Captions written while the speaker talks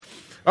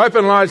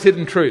Open lies,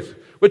 hidden truth.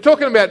 We're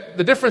talking about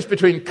the difference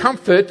between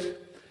comfort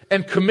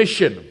and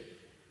commission.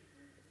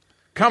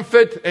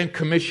 Comfort and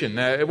commission.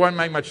 Now, it won't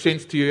make much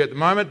sense to you at the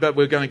moment, but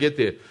we're going to get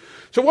there.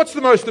 So what's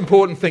the most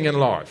important thing in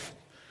life?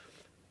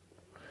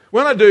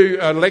 When I do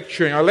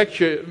lecturing, I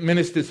lecture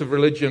ministers of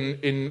religion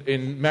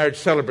in marriage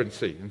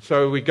celebrancy. And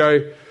so we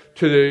go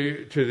to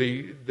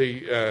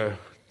the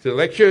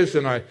lectures,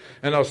 and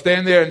I'll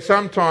stand there, and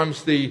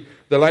sometimes the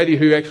lady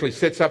who actually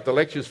sets up the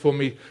lectures for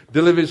me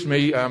delivers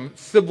me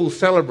civil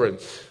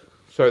celebrants.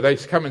 So they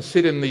come and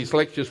sit in these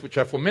lectures which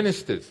are for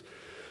ministers.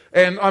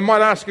 And I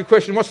might ask a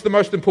question, what's the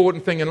most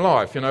important thing in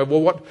life?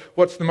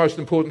 What's the most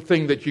important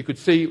thing that you could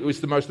see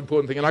was the most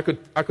important thing? And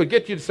I could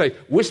get you to say,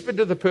 whisper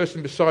to the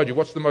person beside you,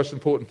 what's the most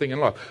important thing in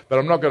life? But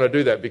I'm not going to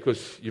do that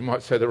because you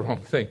might say the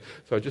wrong thing.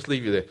 So I'll just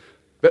leave you there.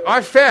 But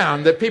I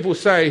found that people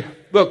say,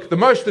 look, the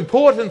most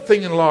important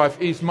thing in life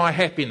is my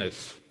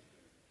happiness.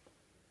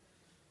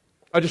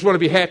 I just want to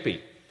be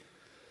happy.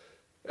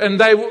 And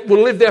they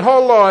will live their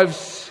whole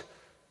lives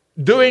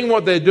doing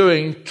what they're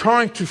doing,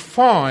 trying to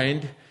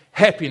find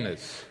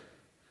happiness,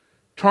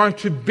 trying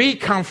to be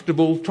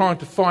comfortable, trying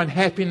to find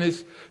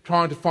happiness,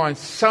 trying to find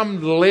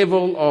some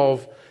level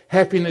of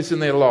happiness in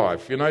their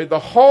life. The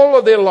whole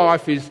of their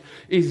life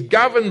is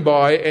governed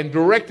by and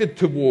directed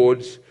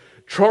towards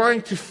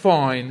trying to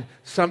find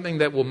something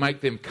that will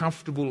make them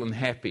comfortable and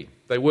happy.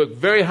 They work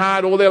very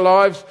hard all their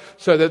lives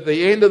so that at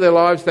the end of their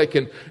lives they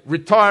can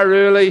retire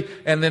early,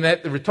 and then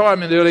at the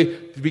retirement early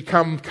to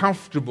become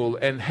comfortable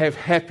and have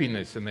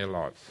happiness in their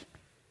lives.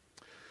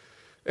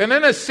 And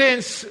in a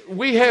sense,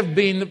 we have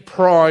been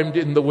primed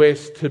in the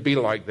West to be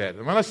like that.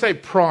 And when I say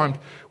primed,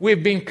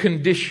 we've been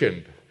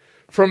conditioned.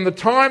 From the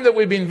time that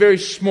we've been very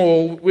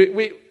small,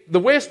 the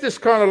West is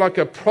kind of like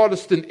a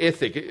Protestant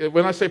ethic.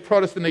 When I say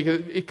Protestant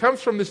ethic, it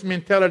comes from this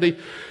mentality,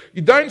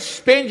 you don't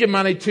spend your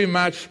money too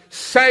much,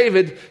 save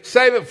it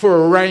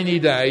for a rainy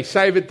day,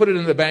 save it, put it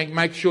in the bank,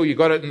 make sure you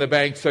got it in the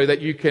bank so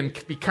that you can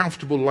be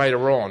comfortable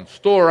later on.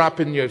 Store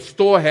up in your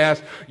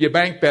storehouse, your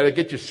bank balance,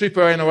 get your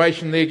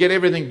superannuation there, get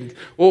everything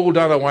all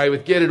done away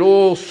with, get it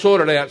all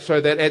sorted out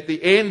so that at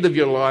the end of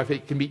your life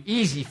it can be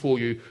easy for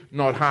you,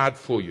 not hard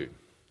for you.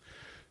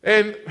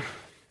 And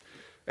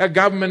our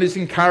government is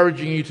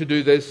encouraging you to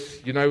do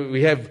this.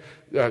 We have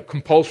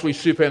compulsory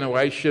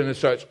superannuation, and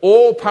so it's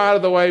all part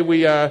of the way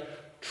we are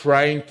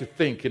trained to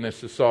think in a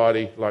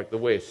society like the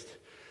West.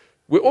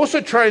 We're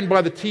also trained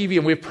by the TV,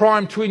 and we're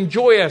primed to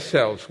enjoy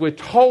ourselves. We're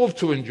told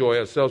to enjoy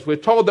ourselves. We're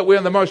told that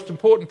we're the most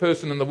important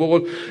person in the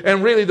world,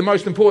 and really the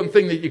most important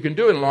thing that you can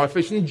do in life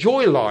is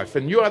enjoy life,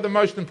 and you are the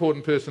most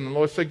important person in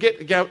life, so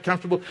get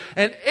comfortable.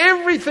 And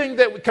everything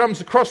that comes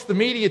across the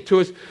media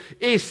to us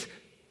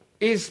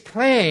is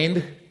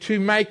planned to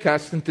make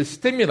us and to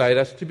stimulate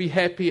us to be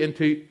happy and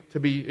to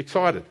be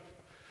excited.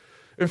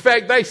 In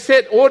fact, they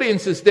set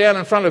audiences down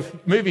in front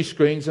of movie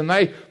screens, and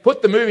they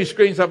put the movie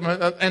screens up,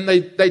 and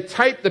they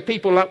tape the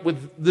people up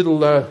with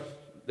little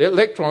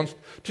electrons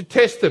to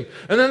test them.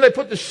 And then they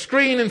put the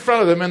screen in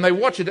front of them, and they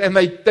watch it, and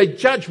they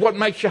judge what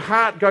makes your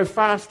heart go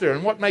faster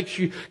and what makes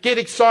you get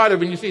excited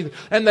when you see them.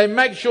 And they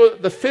make sure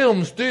that the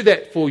films do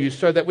that for you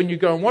so that when you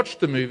go and watch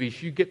the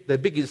movies, you get the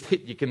biggest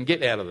hit you can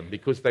get out of them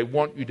because they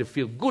want you to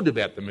feel good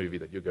about the movie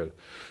that you go to.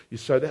 You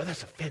say,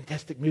 that's a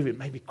fantastic movie. It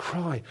made me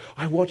cry.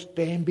 I watched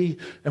Bambi,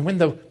 and when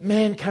the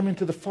man came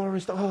into the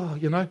forest,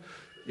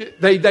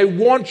 they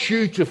want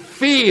you to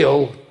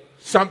feel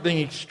something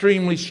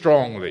extremely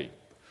strongly.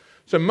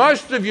 So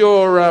most of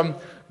your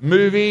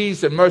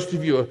movies and most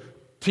of your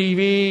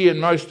TV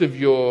and most of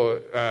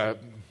your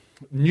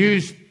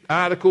news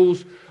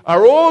articles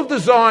are all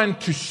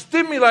designed to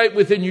stimulate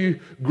within you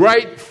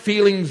great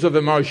feelings of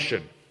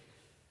emotion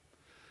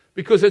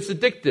because it's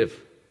addictive.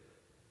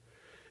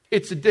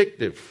 It's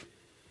addictive.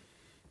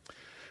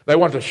 They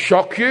want to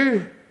shock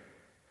you,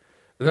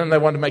 and then they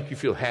want to make you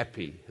feel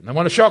happy. And they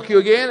want to shock you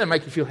again and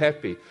make you feel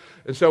happy.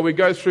 And so we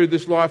go through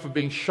this life of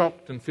being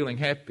shocked and feeling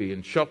happy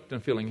and shocked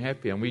and feeling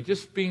happy. And we're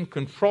just being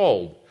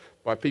controlled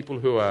by people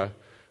who are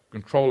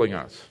controlling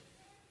us.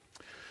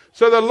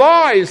 So the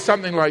lie is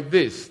something like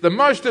this. The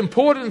most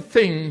important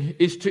thing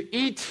is to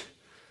eat,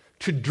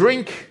 to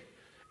drink,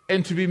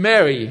 and to be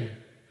merry,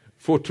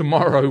 for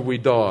tomorrow we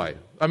die.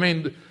 I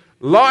mean,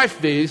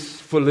 life is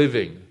for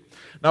living.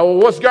 Now, I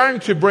was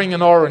going to bring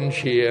an orange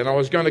here, and I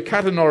was going to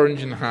cut an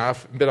orange in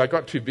half, but I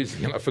got too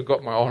busy and I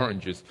forgot my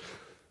oranges.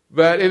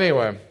 But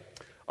anyway,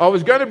 I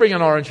was going to bring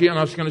an orange here, and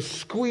I was going to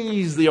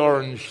squeeze the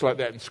orange like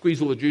that and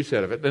squeeze all the juice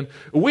out of it. And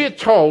we're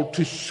told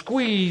to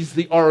squeeze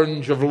the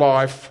orange of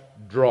life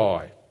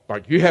dry.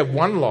 Like, you have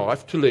one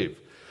life to live.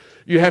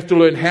 You have to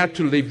learn how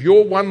to live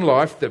your one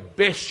life the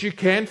best you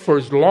can, for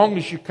as long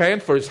as you can,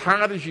 for as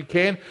hard as you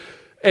can,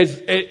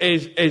 as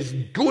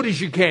good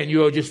as you can.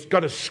 You've just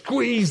got to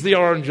squeeze the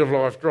orange of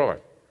life dry.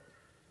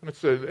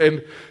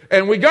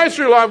 And we go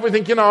through life, we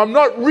think, I'm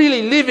not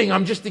really living,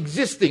 I'm just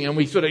existing. And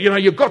we sort of,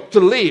 you've got to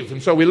live.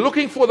 And so we're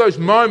looking for those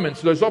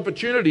moments, those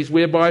opportunities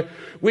whereby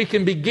we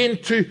can begin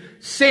to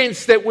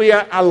sense that we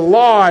are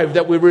alive,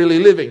 that we're really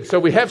living. So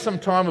we have some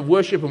time of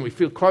worship and we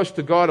feel close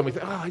to God and we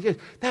think, yes,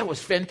 that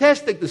was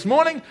fantastic this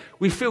morning.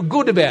 We feel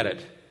good about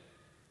it.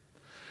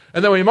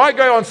 And then we might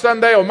go on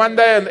Sunday or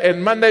Monday,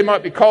 and Monday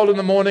might be cold in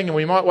the morning, and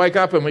we might wake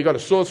up and we've got a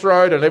sore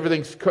throat and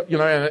everything's,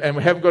 and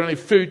we haven't got any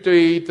food to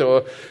eat, or,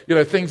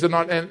 things are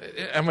not,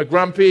 and we're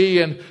grumpy,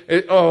 and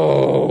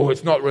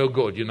it's not real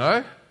good,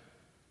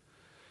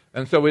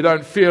 And so we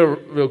don't feel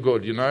real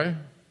good,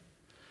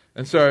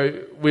 And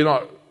so we're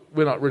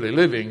not really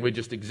living, we're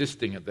just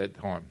existing at that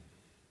time.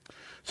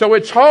 So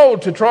we're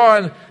told to try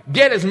and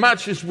get as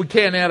much as we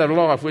can out of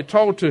life. We're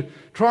told to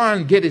try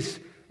and get as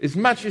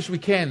much as we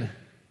can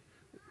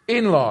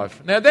in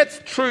life. Now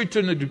that's true to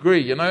a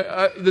degree,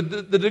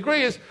 the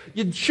degree is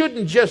you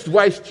shouldn't just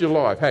waste your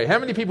life. Hey, how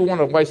many people want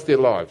to waste their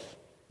lives?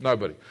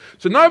 Nobody.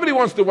 So nobody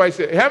wants to waste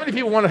it. How many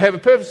people want to have a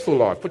purposeful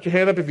life? Put your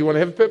hand up if you want to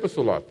have a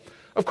purposeful life.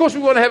 Of course we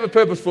want to have a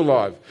purposeful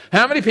life.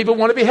 How many people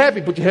want to be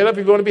happy? Put your hand up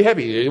if you want to be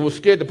happy. You were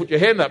scared to put your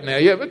hand up now.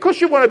 Yeah, of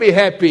course you want to be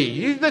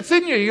happy. That's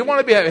in you. You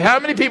want to be happy. How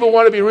many people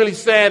want to be really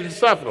sad and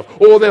suffer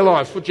all their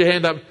lives? Put your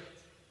hand up.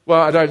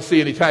 Well, I don't see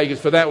any takers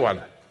for that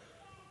one.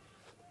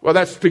 Well,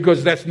 that's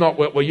because that's not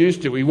what we're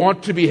used to. We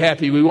want to be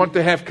happy. We want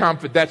to have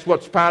comfort. That's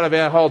what's part of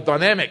our whole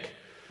dynamic.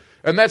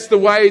 And that's the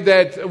way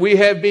that we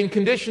have been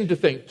conditioned to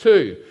think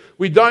too.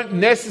 We don't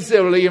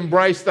necessarily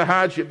embrace the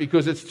hardship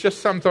because it's just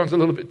sometimes a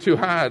little bit too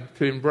hard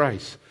to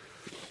embrace.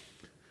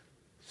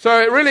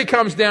 So it really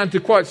comes down to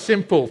quite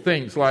simple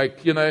things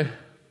like, the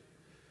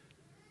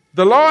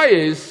lie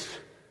is,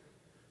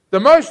 the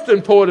most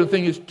important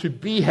thing is to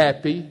be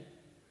happy.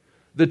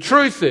 The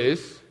truth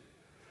is,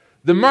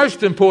 the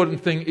most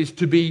important thing is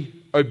to be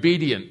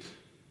obedient.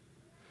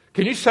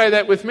 Can you say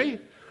that with me?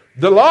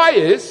 The lie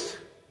is,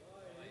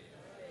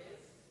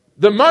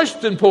 the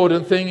most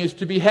important thing is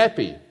to be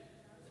happy.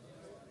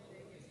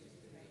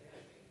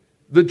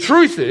 The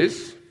truth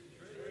is,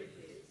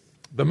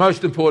 the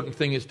most important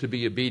thing is to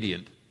be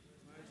obedient.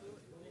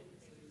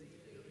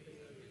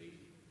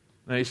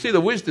 Now you see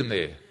the wisdom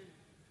there.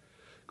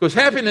 Because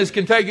happiness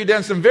can take you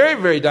down some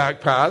very, very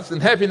dark paths,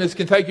 and happiness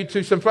can take you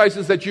to some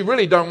places that you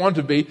really don't want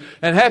to be,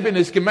 and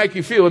happiness can make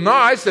you feel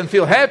nice and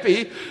feel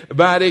happy,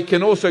 but it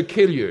can also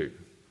kill you.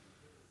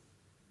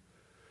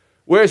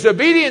 Whereas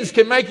obedience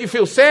can make you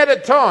feel sad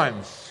at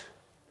times,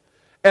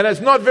 and it's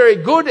not very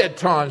good at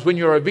times when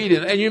you're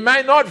obedient, and you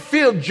may not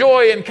feel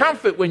joy and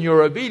comfort when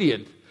you're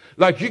obedient.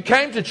 Like you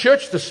came to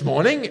church this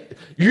morning,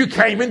 you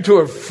came into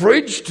a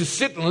fridge to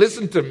sit and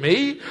listen to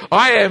me.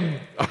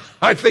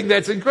 I think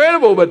that's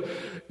incredible, but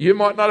you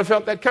might not have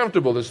felt that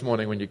comfortable this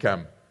morning when you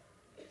come.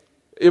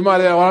 You might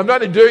have, I'm not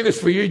doing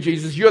this for you,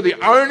 Jesus. You're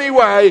the only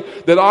way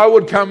that I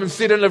would come and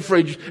sit in the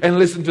fridge and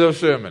listen to a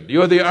sermon.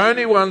 You're the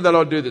only one that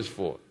I'll do this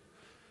for.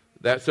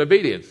 That's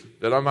obedience.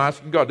 That I'm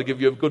asking God to give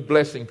you a good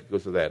blessing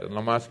because of that. And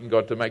I'm asking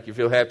God to make you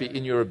feel happy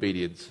in your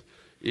obedience,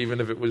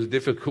 even if it was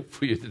difficult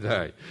for you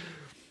today.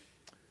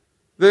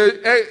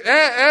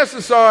 Our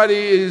society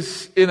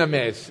is in a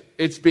mess.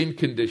 It's been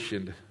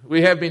conditioned.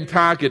 We have been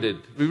targeted.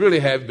 We really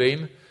have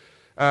been.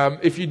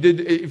 If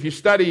you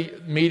study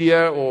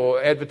media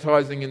or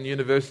advertising in the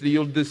university,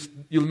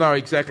 you'll know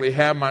exactly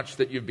how much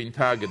that you've been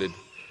targeted.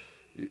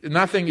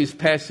 Nothing is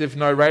passive.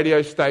 No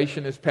radio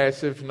station is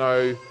passive.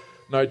 No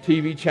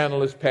TV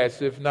channel is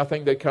passive.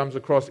 Nothing that comes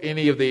across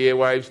any of the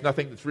airwaves,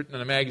 nothing that's written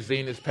in a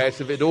magazine is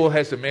passive. It all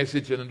has a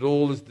message, and it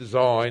all is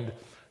designed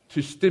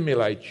to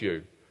stimulate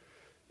you.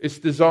 It's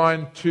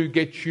designed to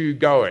get you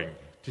going,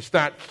 to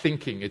start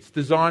thinking. It's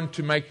designed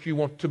to make you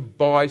want to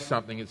buy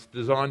something. It's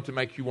designed to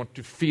make you want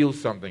to feel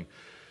something.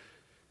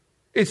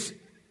 It's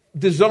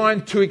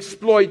designed to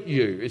exploit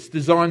you. It's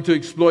designed to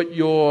exploit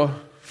your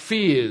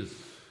fears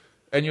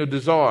and your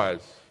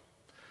desires.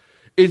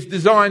 It's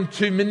designed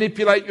to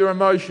manipulate your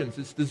emotions.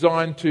 It's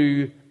designed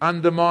to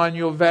undermine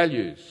your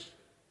values.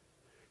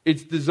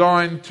 It's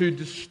designed to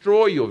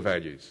destroy your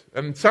values.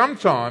 And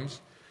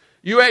sometimes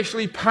you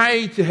actually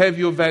pay to have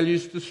your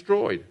values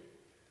destroyed.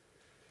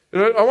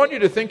 I want you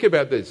to think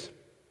about this.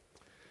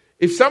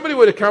 If somebody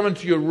were to come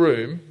into your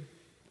room,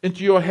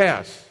 into your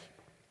house,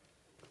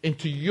 and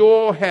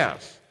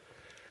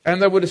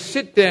they were to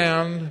sit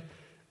down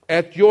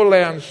at your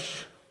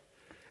lounge,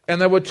 and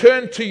they would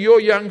turn to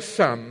your young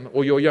son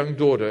or your young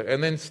daughter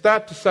and then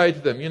start to say to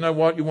them, you know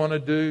what you want to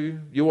do?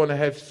 You want to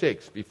have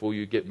sex before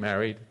you get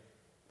married.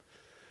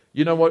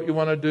 You know what you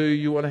want to do?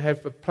 You want to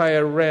play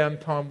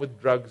around time with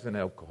drugs and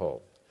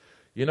alcohol.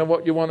 You know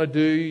what you want to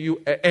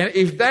do? And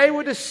if they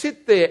were to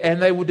sit there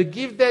and they were to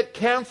give that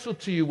counsel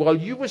to you while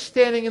you were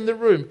standing in the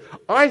room,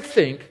 I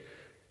think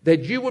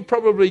that you would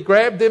probably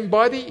grab them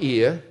by the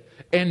ear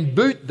and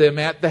boot them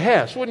out the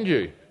house, wouldn't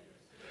you?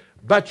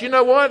 But you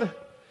know what?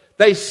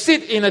 They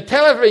sit in a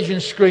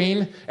television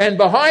screen, and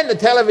behind the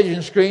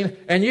television screen,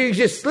 and you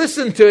just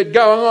listen to it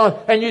going on,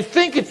 and you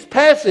think it's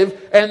passive,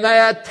 and they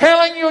are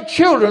telling your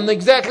children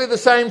exactly the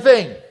same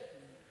thing.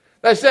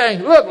 They're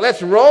saying, look,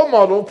 let's role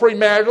model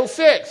premarital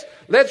sex.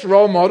 Let's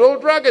role model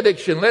drug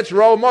addiction. Let's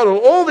role model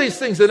all these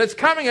things. And it's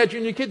coming at you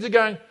and your kids are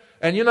going,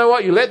 and you know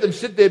what? You let them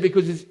sit there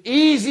because it's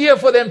easier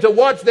for them to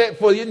watch that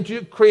for you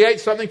to create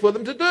something for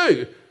them to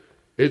do.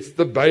 It's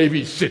the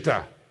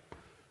babysitter.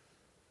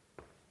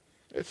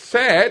 It's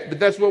sad, but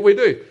that's what we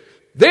do.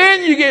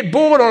 Then you get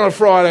bored on a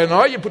Friday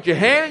night, you put your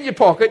hand in your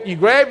pocket, you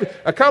grab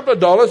a couple of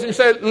dollars and you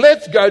say,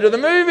 let's go to the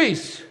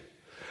movies.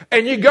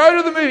 And you go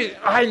to the movies.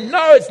 I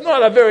know it's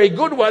not a very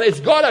good one. It's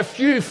got a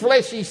few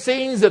fleshy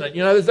scenes in it.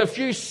 You know, there's a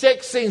few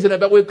sex scenes in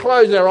it, but we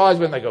close our eyes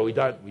when they go, we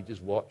don't, we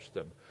just watch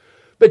them.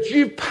 But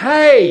you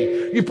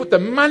pay. You put the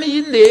money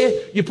in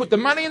there, you put the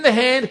money in the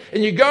hand,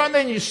 and you go in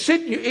there and you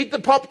sit, you eat the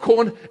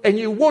popcorn, and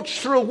you watch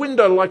through a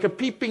window like a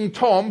peeping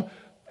Tom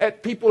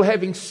at people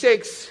having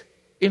sex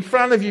in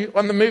front of you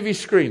on the movie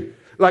screen.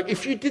 Like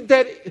if you did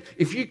that,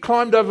 if you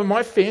climbed over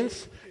my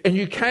fence and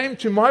you came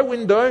to my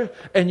window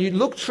and you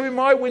looked through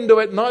my window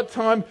at night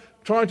time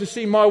trying to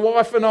see my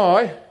wife and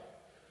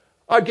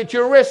I'd get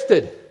you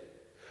arrested.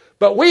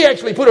 But we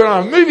actually put it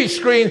on a movie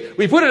screen,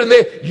 we put it in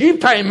there, you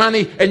pay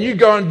money and you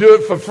go and do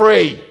it for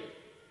free.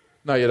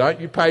 No, you don't,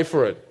 you pay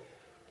for it.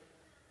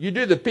 You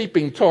do the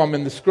peeping Tom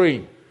in the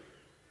screen.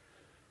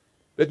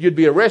 But you'd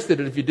be arrested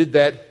if you did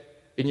that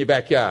in your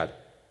backyard.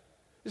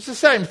 It's the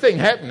same thing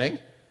happening.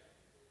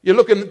 You're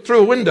looking through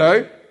a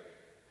window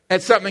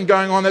at something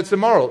going on that's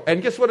immoral.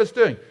 And guess what it's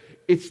doing?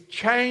 It's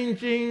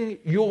changing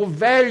your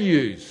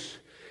values.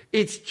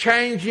 It's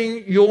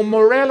changing your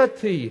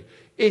morality.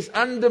 It's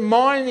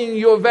undermining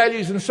your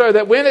values. And so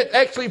that when it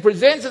actually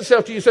presents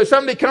itself to you, so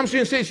somebody comes to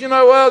you and says,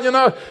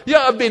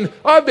 I've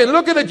been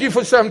looking at you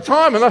for some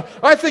time and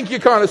I think you're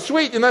kind of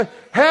sweet,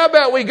 How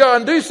about we go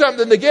and do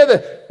something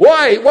together?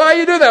 Why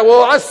you do that?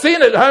 Well, I've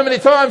seen it how many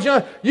times,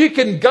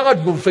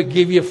 God will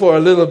forgive you for a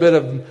little bit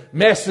of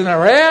messing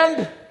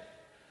around.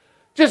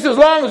 Just as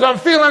long as I'm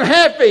feeling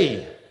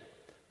happy.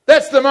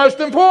 That's the most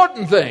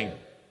important thing. And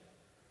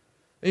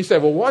you say,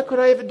 well, why could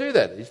I ever do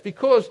that? It's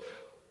because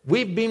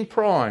we've been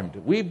primed,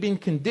 we've been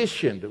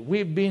conditioned,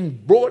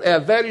 our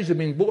values have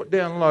been brought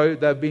down low,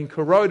 they've been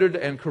corroded,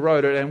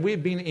 and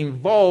we've been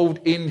involved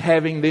in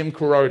having them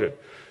corroded.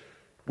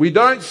 We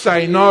don't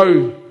say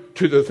no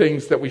to the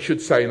things that we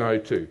should say no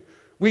to.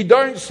 We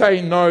don't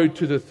say no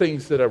to the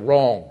things that are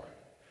wrong.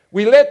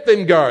 We let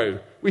them go.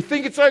 We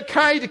think it's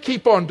okay to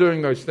keep on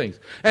doing those things.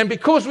 And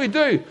because we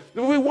do,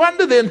 we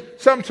wonder then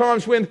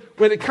sometimes when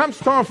it comes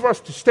time for us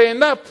to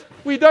stand up,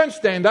 we don't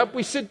stand up,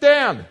 we sit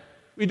down.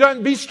 We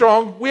don't be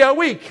strong, we are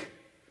weak.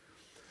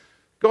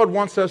 God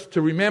wants us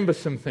to remember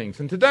some things.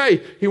 And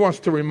today, He wants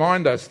to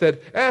remind us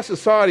that our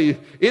society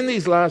in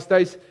these last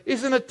days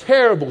is in a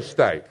terrible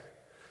state.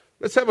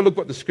 Let's have a look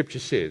what the Scripture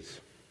says.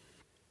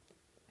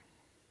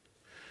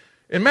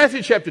 In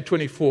Matthew chapter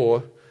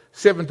 24,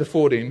 7 to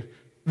 14,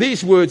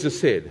 these words are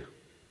said.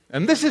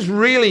 And this is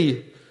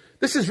really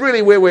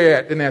where we're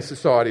at in our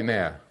society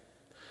now.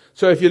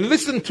 So if you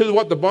listen to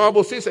what the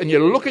Bible says and you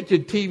look at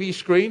your TV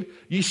screen,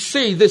 you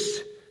see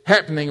this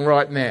happening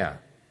right now.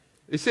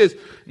 It says,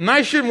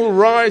 nation will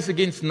rise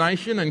against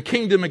nation and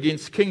kingdom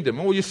against kingdom.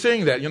 Well, you're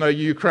seeing that.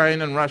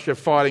 Ukraine and Russia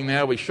fighting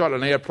now. We shot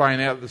an airplane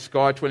out of the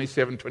sky,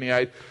 27,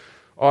 28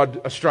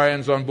 odd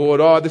Australians on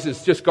board. This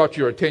has just got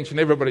your attention.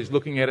 Everybody's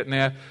looking at it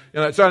now.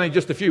 It's only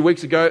just a few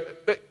weeks ago.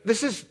 But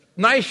this is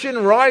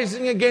nation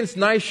rising against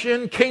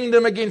nation,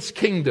 kingdom against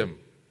kingdom.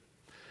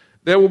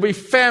 There will be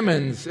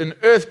famines and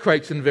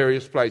earthquakes in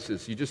various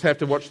places. You just have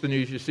to watch the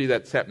news. You see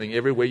that's happening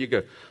everywhere you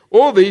go.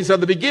 All these are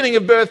the beginning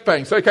of birth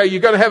pains. Okay,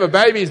 you're going to have a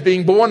baby is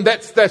being born.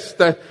 That's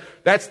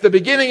the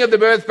beginning of the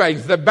birth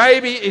pains. The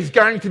baby is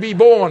going to be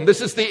born.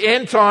 This is the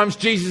end times.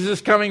 Jesus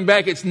is coming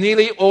back. It's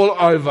nearly all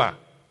over.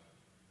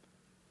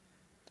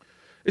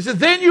 It says,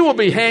 then you will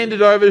be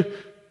handed over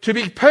to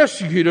be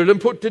persecuted and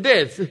put to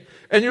death,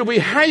 and you'll be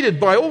hated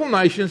by all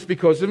nations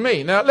because of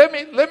me. Now, let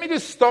me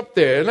just stop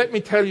there and let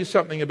me tell you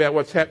something about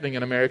what's happening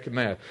in America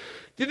now.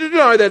 Did you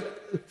know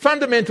that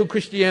fundamental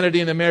Christianity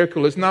in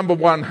America is number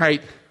one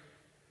hate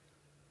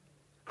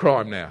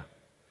crime now?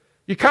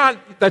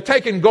 They've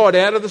taken God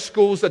out of the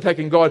schools, they've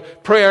taken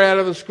prayer out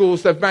of the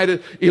schools, they've made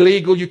it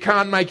illegal. You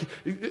can't make,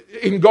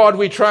 in God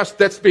we trust,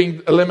 that's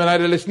been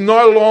eliminated. It's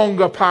no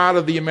longer part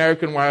of the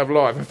American way of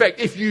life. In fact,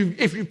 if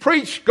you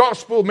preach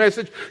gospel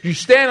message, you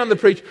stand on the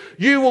preach,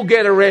 you will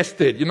get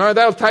arrested.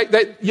 They'll take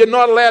that, you're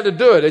not allowed to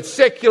do it. It's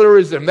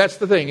secularism, that's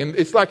the thing. And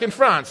it's like in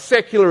France,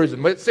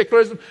 secularism. What's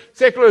secularism?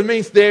 Secularism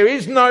means there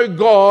is no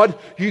God,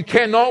 you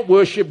cannot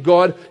worship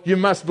God, you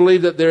must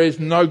believe that there is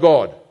no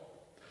God.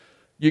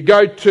 You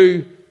go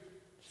to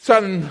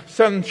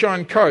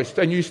Sunshine Coast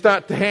and you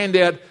start to hand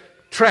out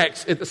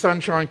tracts at the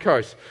Sunshine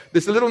Coast.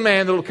 There's a little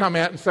man that will come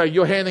out and say,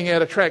 you're handing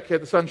out a tract at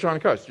the Sunshine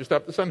Coast, just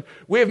up the sun.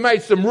 We've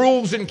made some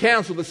rules in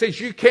council that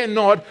says you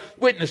cannot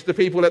witness to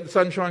people at the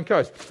Sunshine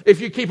Coast. If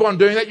you keep on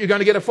doing that, you're going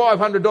to get a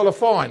 $500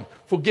 fine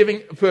for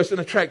giving a person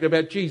a tract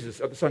about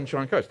Jesus at the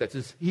Sunshine Coast.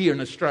 That's here in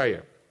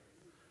Australia.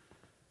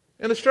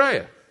 In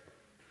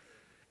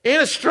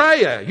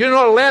Australia, you're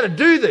not allowed to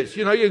do this.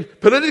 You're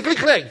politically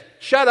correct.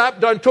 Shut up,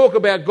 don't talk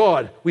about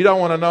God. We don't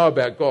want to know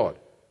about God.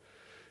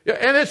 Yeah,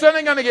 and it's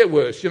only going to get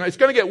worse. It's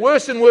going to get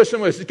worse and worse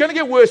and worse. It's going to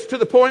get worse to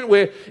the point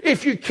where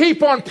if you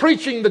keep on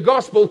preaching the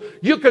gospel,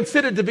 you're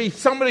considered to be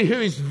somebody who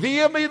is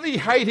vehemently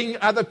hating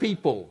other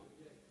people.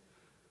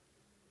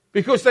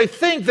 Because they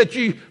think that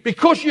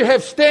because you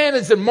have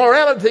standards and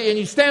morality and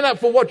you stand up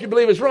for what you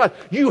believe is right,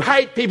 you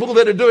hate people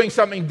that are doing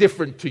something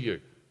different to you.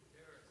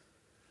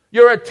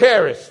 You're a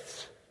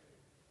terrorist.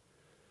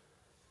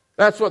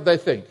 That's what they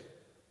think.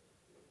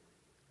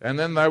 And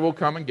then they will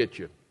come and get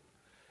you.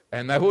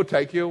 And they will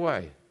take you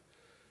away.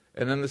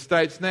 And in the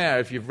States now,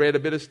 if you've read a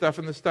bit of stuff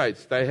in the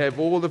States, they have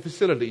all the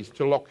facilities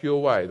to lock you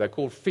away. They're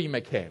called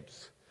FEMA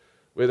camps,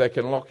 where they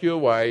can lock you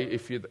away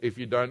if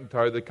you don't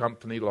toe the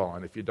company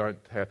line, if you don't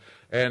have...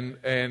 And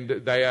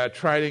they are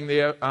training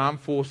their armed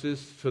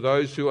forces for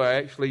those who are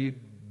actually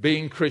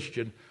being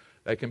Christian.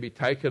 They can be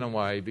taken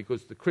away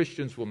because the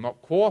Christians will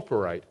not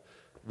cooperate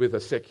with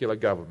a secular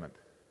government.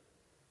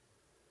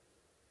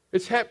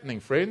 It's happening,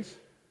 friends.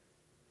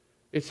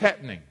 It's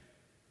happening.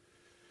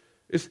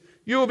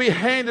 You will be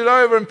handed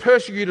over and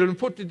persecuted and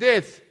put to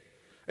death,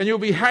 and you'll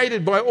be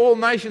hated by all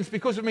nations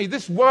because of me.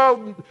 This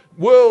New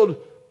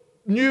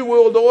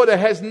World Order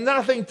has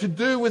nothing to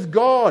do with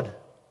God.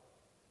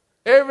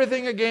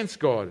 Everything against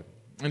God.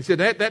 And he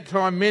said, at that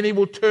time, many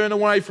will turn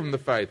away from the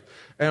faith,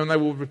 and they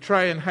will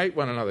betray and hate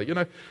one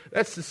another.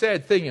 That's the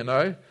sad thing,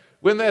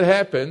 When that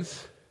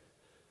happens,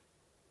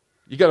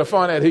 you've got to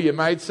find out who your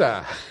mates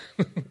are.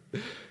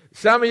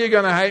 Some of you are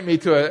going to hate me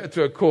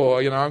to a core.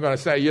 I'm going to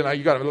say,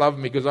 you've got to love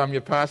me because I'm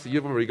your pastor.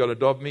 You've already got to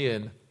dob me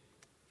in.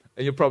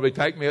 And they'll probably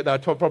take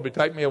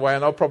me away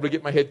and I'll probably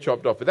get my head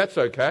chopped off. But that's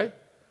okay.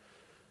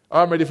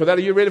 I'm ready for that.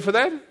 Are you ready for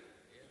that?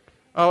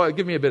 Oh,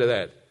 give me a bit of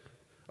that.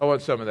 I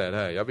want some of that,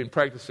 hey. I've been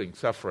practicing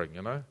suffering,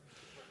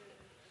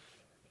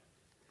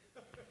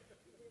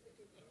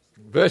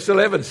 Verse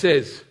 11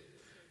 says,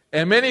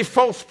 and many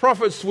false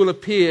prophets will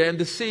appear and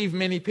deceive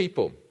many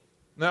people.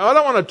 Now, I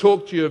don't want to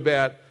talk to you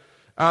about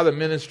other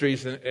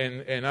ministries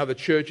and other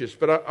churches,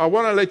 but I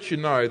want to let you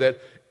know that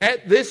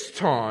at this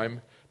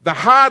time, the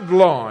hard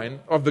line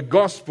of the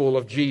gospel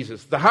of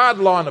Jesus, the hard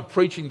line of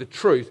preaching the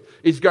truth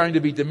is going to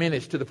be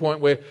diminished to the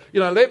point where,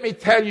 let me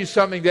tell you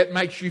something that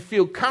makes you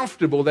feel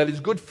comfortable, that is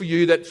good for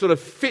you, that sort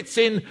of fits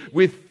in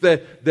with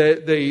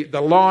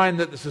the line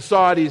that the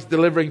society is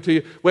delivering to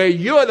you, where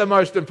you're the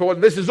most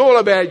important. This is all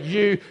about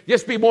you.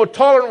 Just be more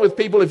tolerant with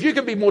people. If you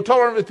can be more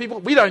tolerant with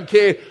people, we don't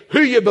care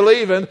who you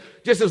believe in,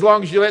 just as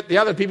long as you let the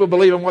other people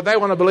believe in what they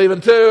want to believe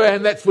in too,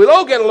 and we'll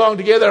all get along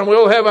together and we'll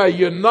all have a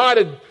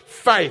united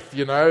faith,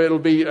 it'll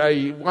be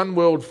a one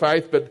world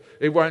faith, but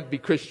it won't be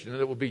Christian.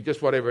 It will be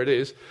just whatever it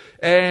is.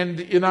 And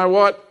you know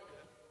what?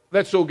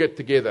 Let's all get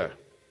together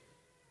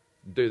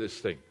and do this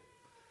thing.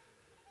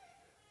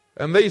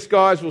 And these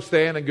guys will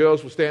stand and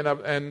girls will stand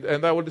up and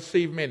they will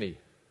deceive many.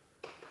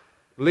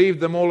 Lead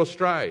them all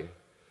astray.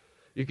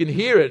 You can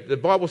hear it. The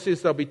Bible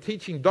says they'll be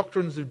teaching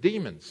doctrines of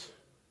demons.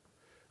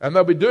 And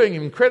they'll be doing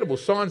incredible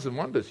signs and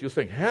wonders. You'll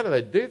think, how do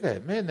they do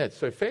that? Man, that's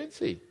so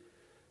fancy.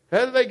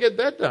 How do they get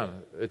that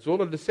done? It's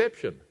all a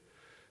deception.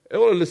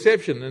 All a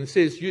deception. And it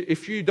says,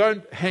 if you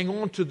don't hang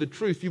on to the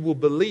truth, you will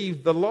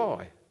believe the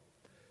lie.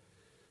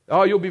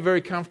 Oh, you'll be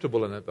very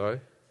comfortable in it, though.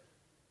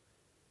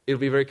 It'll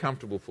be very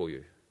comfortable for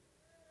you.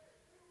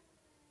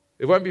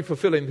 It won't be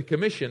fulfilling the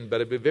commission,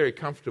 but it'll be very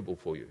comfortable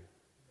for you.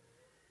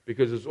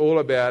 Because it's all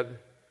about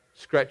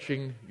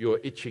scratching your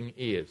itching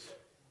ears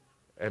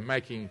and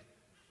making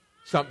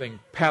something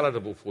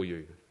palatable for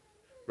you.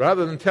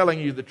 Rather than telling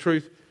you the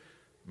truth,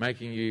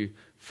 making you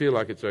feel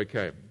like it's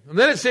okay. And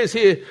then it says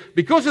here,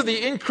 because of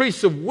the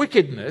increase of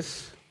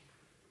wickedness,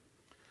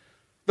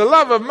 the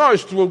love of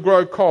most will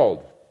grow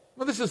cold.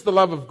 Well, this is the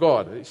love of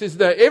God. It says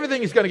that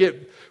everything is going to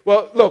get...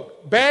 Well,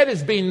 look, bad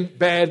has been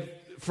bad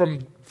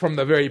from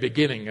the very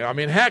beginning. I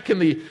mean, how can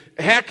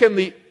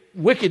the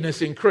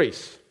wickedness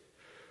increase?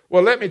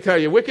 Well, let me tell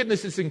you,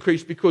 wickedness is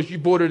increased because you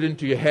brought it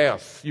into your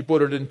house. You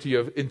brought it into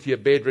your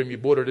bedroom. You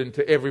brought it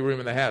into every room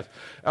in the house.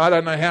 I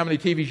don't know how many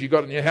TVs you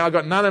got in your house. I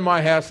got none in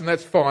my house, and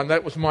that's fine.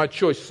 That was my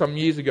choice some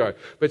years ago.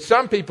 But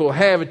some people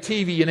have a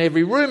TV in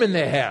every room in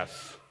their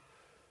house.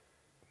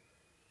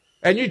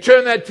 And you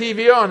turn that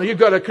TV on, and you've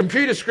got a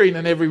computer screen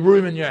in every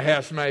room in your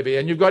house maybe,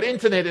 and you've got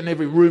internet in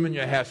every room in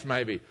your house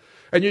maybe.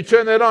 And you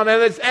turn that on,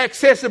 and it's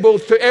accessible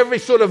to every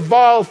sort of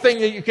vile thing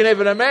that you can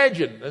ever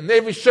imagine. And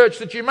every search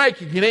that you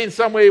make, you can end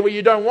somewhere where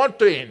you don't want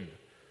to end.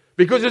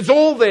 Because it's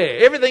all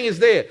there. Everything is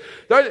there.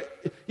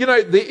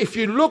 If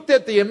you looked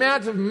at the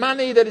amount of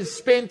money that is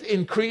spent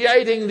in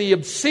creating the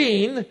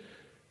obscene,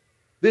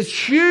 there's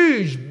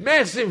huge,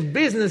 massive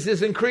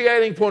businesses in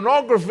creating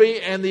pornography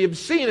and the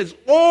obscene. It's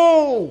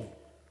all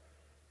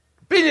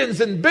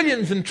billions and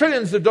billions and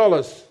trillions of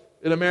dollars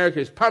in America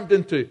is pumped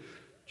into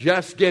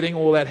just getting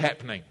all that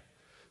happening.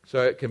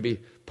 So it can be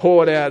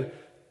poured out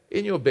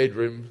in your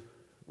bedroom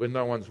when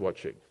no one's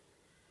watching.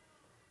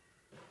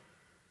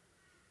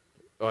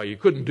 Oh, you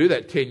couldn't do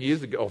that 10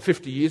 years ago or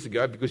 50 years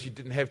ago because you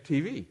didn't have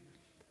TV.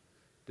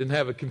 Didn't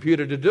have a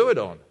computer to do it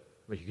on.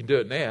 Well, you can do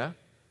it now.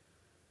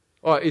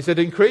 Oh, is it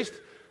increased?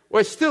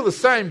 Well, it's still the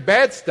same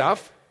bad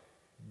stuff,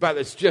 but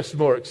it's just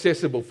more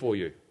accessible for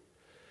you.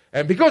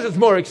 And because it's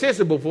more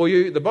accessible for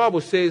you, the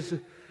Bible says,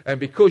 and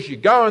because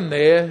you're going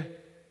there,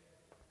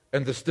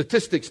 and the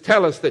statistics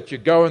tell us that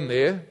you're going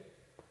there,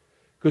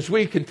 because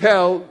we can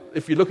tell,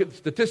 if you look at the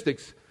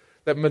statistics,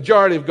 that the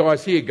majority of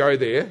guys here go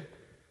there,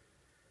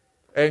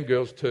 and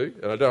girls too,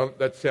 and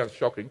that sounds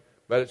shocking,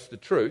 but it's the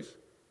truth.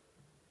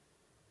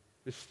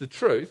 It's the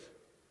truth.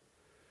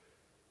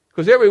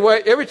 Because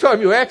every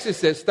time you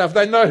access that stuff,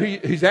 they know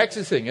who's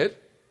accessing it.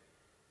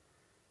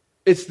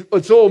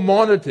 It's all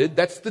monitored.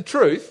 That's the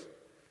truth.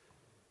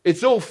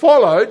 It's all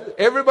followed.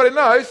 Everybody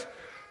knows.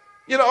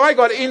 You know, I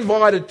got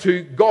invited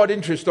to God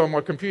Interest on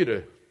my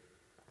computer.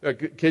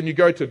 Can you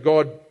go to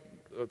God,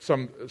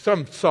 some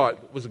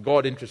site, was a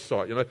God Interest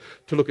site, you know,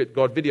 to look at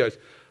God videos.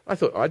 I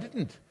thought, I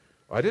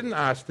didn't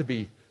ask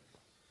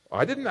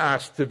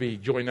to be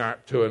joined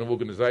up to an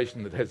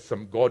organisation that has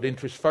some God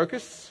Interest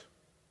focus.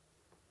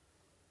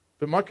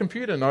 But my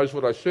computer knows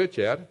what I search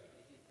out.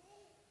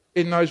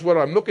 It knows what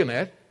I'm looking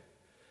at.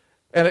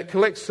 And it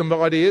collects some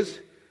ideas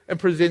and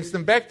presents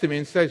them back to me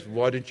and says,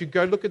 why don't you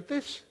go look at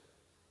this?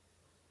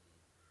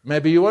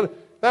 Maybe you want...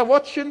 They're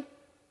watching.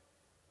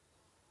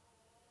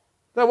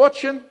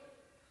 You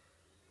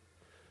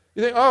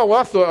think, oh, well,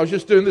 I thought I was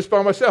just doing this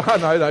by myself. Oh,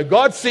 no,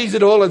 God sees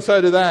it all and so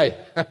do they.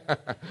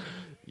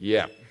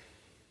 Yeah.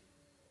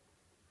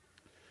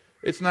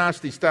 It's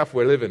nasty stuff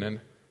we're living in.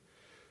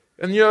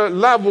 And your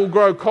love will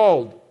grow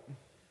cold.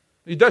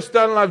 You just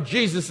don't love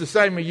Jesus the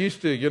same we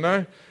used to, you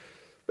know.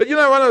 But you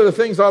know, one of the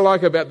things I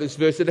like about this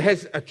verse, it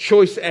has a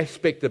choice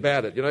aspect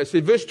about it. You know, it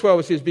says, verse 12,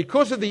 it says,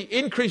 because of the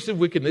increase of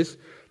wickedness,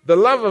 the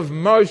love of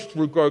most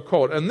will grow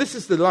cold. And this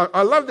is the love,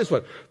 I love this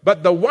one.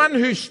 But the one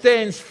who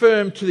stands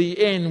firm to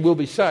the end will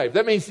be saved.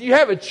 That means you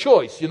have a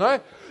choice, you know.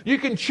 You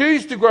can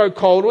choose to grow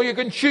cold or you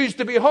can choose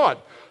to be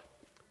hot.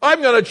 I'm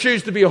going to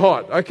choose to be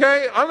hot,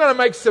 okay? I'm going to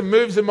make some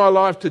moves in my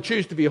life to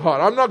choose to be hot.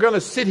 I'm not going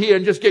to sit here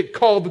and just get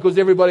cold because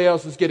everybody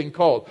else is getting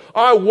cold.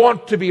 I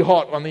want to be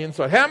hot on the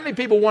inside. How many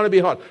people want to be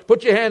hot?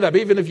 Put your hand up,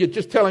 even if you're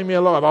just telling me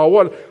a lie. I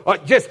want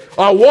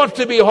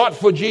to be hot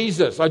for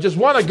Jesus. I just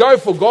want to go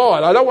for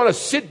God. I don't want to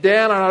sit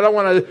down and I don't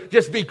want to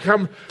just I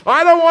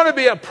don't want to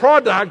be a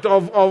product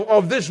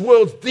of this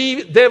world's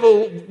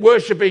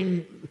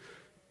devil-worshipping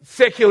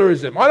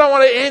secularism. I don't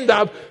want to end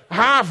up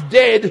half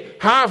dead,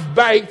 half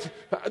baked,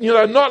 you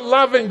know, not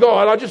loving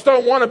God. I just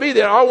don't want to be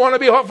there. I want to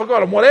be hot for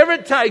God. And whatever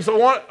it takes,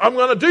 I'm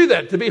going to do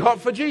that to be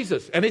hot for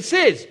Jesus. And it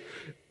says,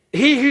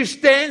 he who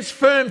stands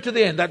firm to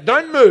the end, that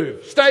don't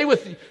move, stay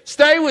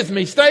with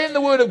me, stay in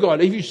the Word of God.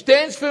 He who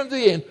stands firm to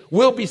the end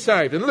will be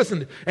saved. And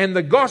listen, and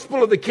the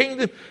gospel of the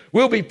kingdom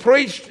will be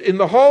preached in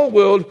the whole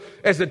world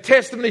as a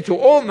testimony to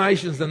all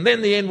nations, and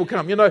then the end will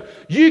come. You know,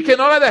 you can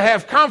either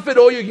have comfort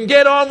or you can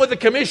get on with the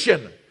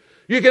commission.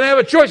 You can have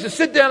a choice to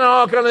sit down and,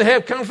 I'm going to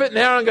have comfort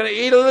now. I'm going to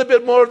eat a little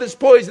bit more of this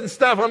poison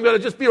stuff. I'm going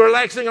to just be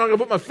relaxing. I'm going to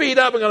put my feet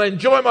up. I'm going to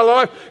enjoy my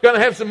life. Going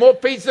to have some more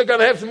pizza. Going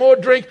to have some more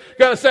drink.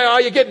 Going to say, oh,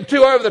 you're getting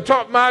too over the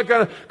top, Mark.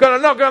 Not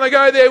going to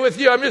go there with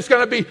you. I'm just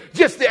going to be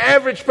just the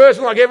average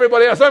person like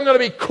everybody else. I'm going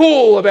to be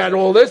cool about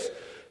all this.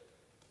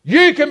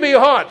 You can be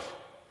hot.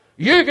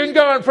 You can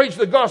go and preach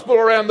the gospel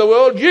around the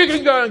world. You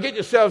can go and get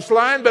yourself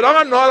slain, but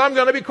I'm not. I'm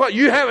going to be quiet.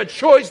 You have a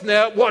choice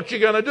now what you're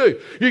going to do.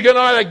 You can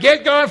either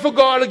get going for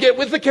God and get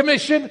with the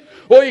commission,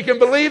 or you can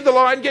believe the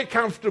lie and get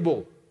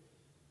comfortable.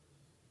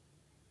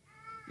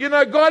 You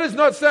know, God is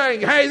not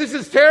saying, hey, this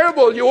is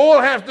terrible. You all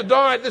have to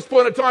die at this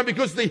point in time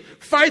because the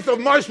faith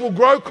of most will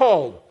grow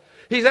cold.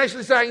 He's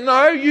actually saying,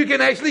 no, you can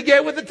actually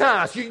get with the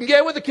task. You can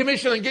get with the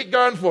commission and get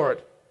going for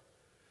it.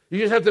 You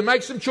just have to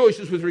make some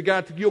choices with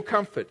regard to your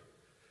comfort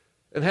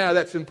and how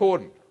that's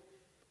important.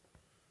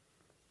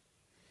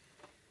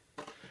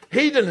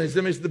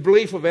 Hedonism is the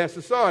belief of our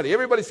society.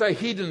 Everybody say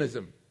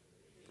hedonism.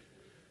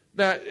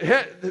 Now,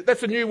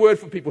 that's a new word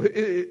for people.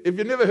 If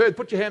you've never heard,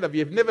 put your hand up.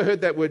 You've never heard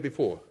that word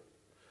before.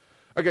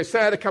 Okay,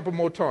 say it a couple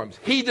more times.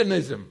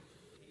 Hedonism.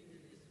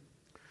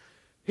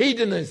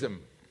 Hedonism.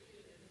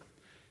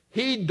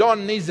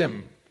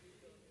 Hedonism.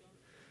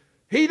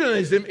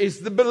 Hedonism is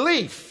the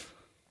belief.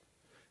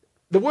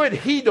 The word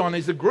hedon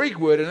is a Greek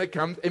word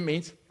and it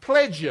means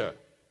pleasure.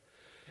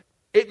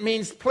 It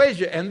means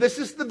pleasure, and this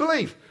is the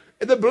belief.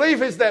 The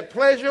belief is that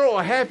pleasure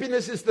or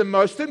happiness is the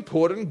most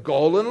important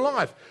goal in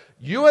life.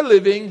 You are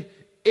living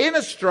in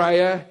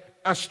Australia.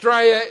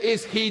 Australia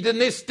is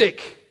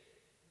hedonistic.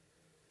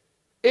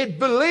 It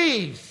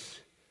believes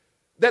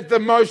that the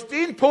most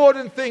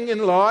important thing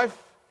in life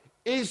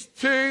is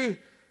to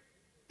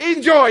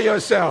enjoy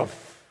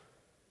yourself.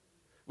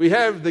 We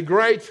have the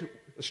great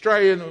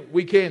Australian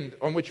weekend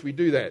on which we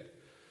do that.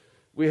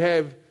 We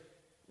have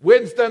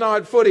Wednesday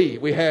night footy.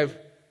 We have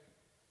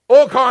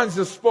all kinds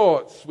of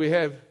sports. We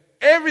have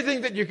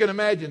everything that you can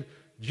imagine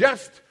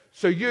just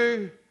so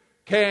you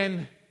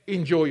can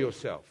enjoy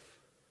yourself.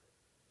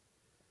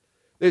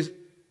 It's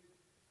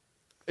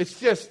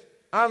just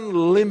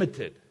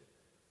unlimited.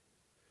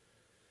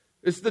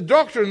 It's the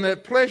doctrine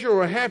that pleasure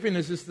or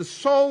happiness is the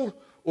sole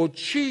or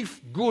chief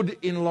good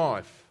in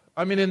life.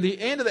 I mean, in the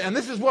end of and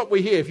this is what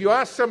we hear. If you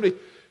ask somebody,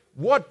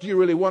 what do you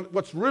really want?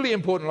 What's really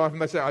important in life?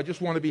 And they say, I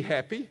just want to be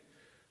happy.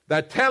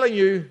 They're telling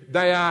you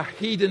they are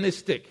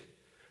hedonistic.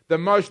 The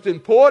most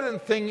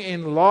important thing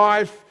in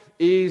life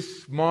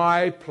is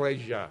my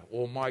pleasure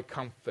or my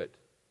comfort.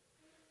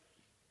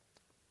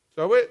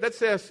 So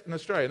that's us in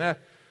Australia. Now,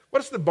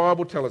 what does the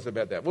Bible tell us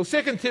about that? Well,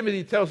 2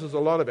 Timothy tells us a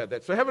lot about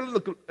that. So have a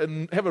look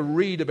and have a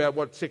read about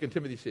what 2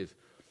 Timothy says.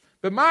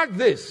 But mark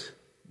this.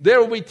 There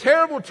will be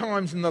terrible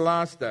times in the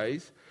last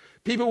days.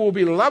 People will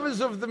be lovers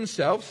of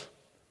themselves.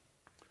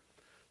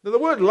 Now, the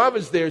word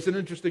lovers there is an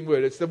interesting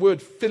word. It's the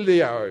word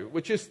phileo,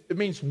 it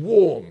means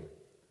warm.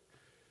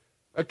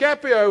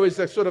 Agapeo is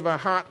a sort of a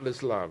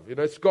heartless love. You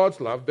know, it's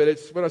God's love, but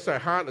when I say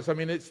heartless, I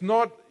mean it's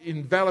not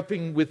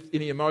enveloping with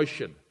any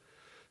emotion.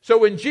 So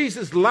when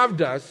Jesus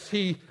loved us,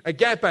 he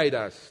agape'd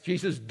us.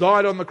 Jesus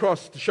died on the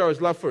cross to show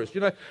his love for us.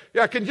 You know,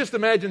 I can just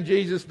imagine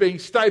Jesus being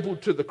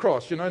stapled to the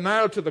cross,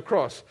 nailed to the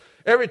cross.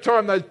 Every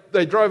time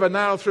they drove a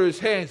nail through his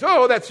hands,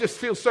 oh, that just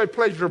feels so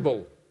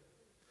pleasurable.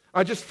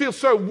 I just feel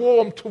so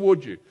warm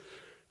toward you.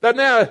 They're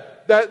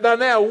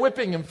now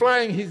whipping and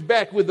flaying his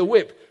back with the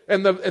whip,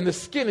 and the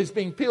skin is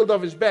being peeled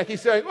off his back. He's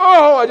saying,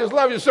 oh, I just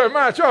love you so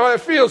much. Oh, it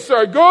feels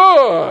so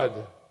good.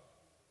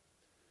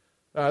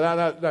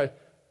 No.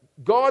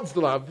 God's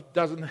love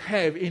doesn't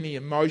have any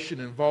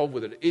emotion involved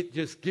with it. It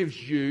just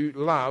gives you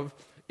love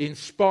in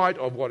spite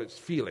of what it's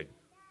feeling.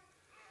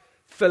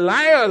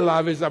 Phileo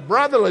love is a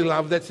brotherly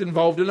love that's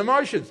involved in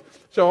emotions.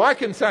 So I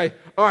can say,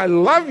 I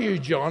love you,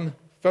 John.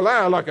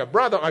 Phileo, like a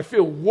brother. I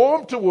feel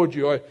warm toward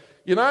you,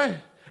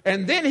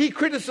 And then he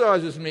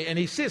criticizes me and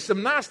he says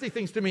some nasty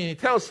things to me and he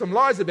tells some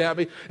lies about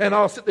me. And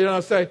I'll sit there and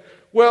I'll say,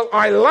 well,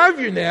 I love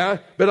you now,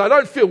 but I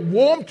don't feel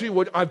warm to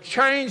you. I've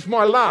changed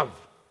my love.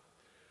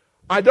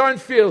 I don't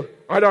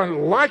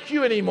like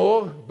you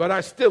anymore, but I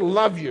still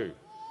love you.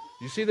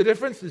 You see the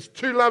difference? There's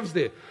two loves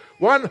there.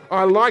 One,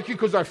 I like you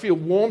because I feel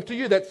warm to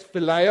you. That's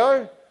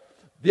phileo.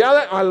 The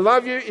other, I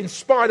love you in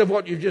spite of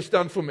what you've just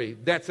done for me.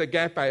 That's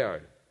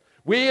agapeo.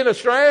 We in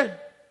Australia,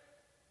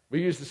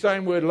 we use the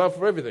same word, love,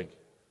 for everything.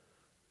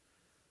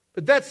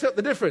 But that's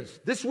the difference.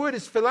 This word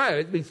is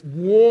phileo. It means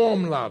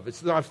warm love.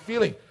 It's our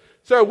feeling.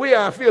 So we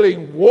are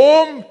feeling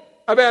warm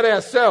about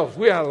ourselves.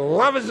 We are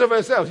lovers of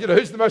ourselves.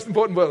 Who's the most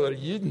important? Well,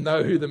 you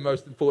know who the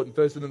most important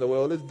person in the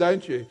world is,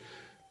 don't you?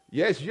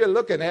 Yes, you're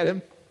looking at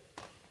him.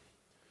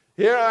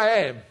 Here I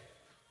am,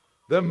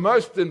 the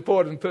most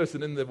important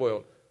person in the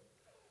world.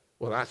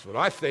 Well, that's what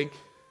I think.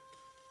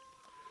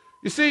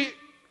 You see,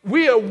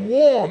 we are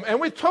warm, and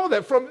we're told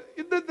that from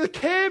the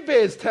Care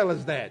Bears tell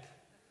us that.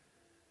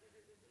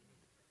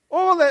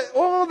 All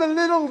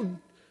the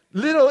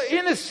little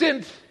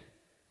innocent.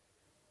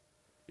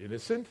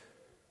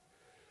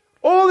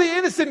 All the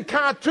innocent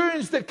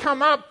cartoons that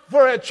come up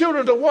for our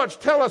children to watch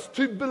tell us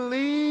to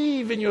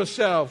believe in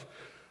yourself.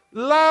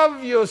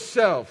 Love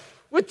yourself.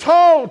 We're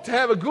told to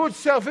have a good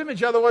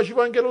self-image, otherwise you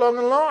won't get along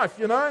in life,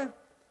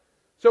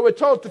 So we're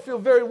told to feel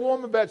very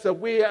warm about ourselves.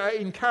 We are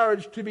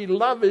encouraged to be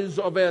lovers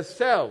of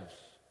ourselves.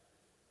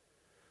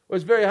 Well,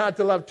 it's very hard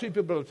to love two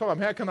people at a time.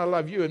 How can I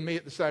love you and me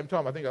at the same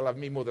time? I think I love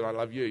me more than I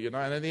love you,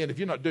 And in the end, if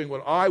you're not doing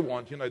what I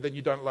want, then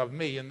you don't love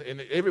me. And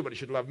everybody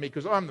should love me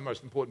because I'm the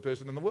most important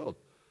person in the world.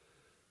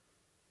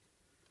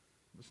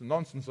 It's the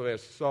nonsense of our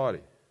society.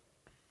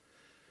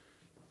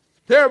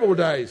 Terrible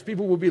days.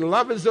 People will be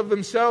lovers of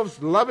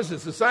themselves. Lovers,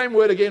 it's the same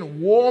word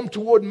again, warm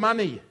toward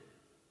money.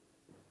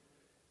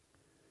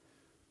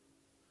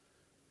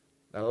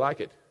 They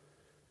like it.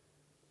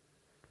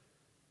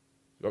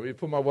 You want me to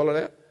pull my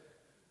wallet out?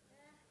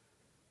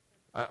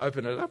 I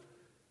open it up.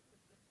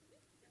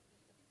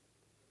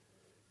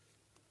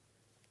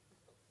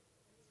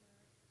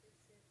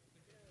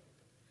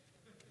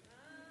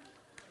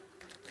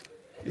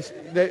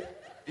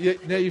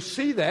 Now you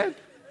see that?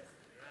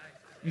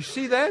 You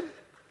see that?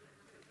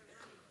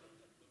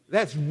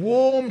 That's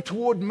warm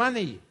toward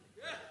money.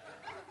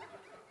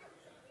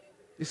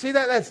 You see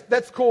that?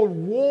 That's called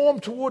warm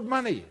toward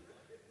money.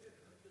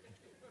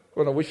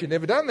 Well, I wish you'd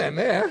never done that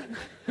now.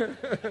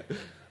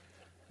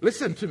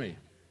 Listen to me.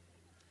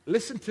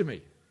 Listen to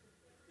me.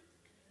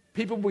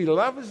 People will be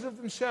lovers of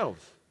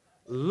themselves,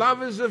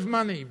 lovers of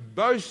money,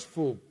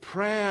 boastful,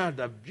 proud,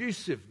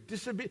 abusive,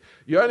 disobedient.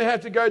 You only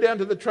have to go down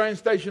to the train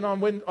station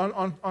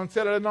on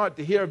Saturday night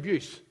to hear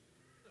abuse.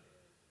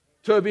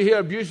 To hear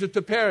abusive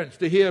to parents,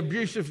 to hear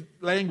abusive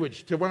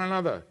language to one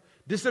another.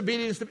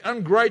 Disobedience,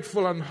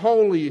 ungrateful,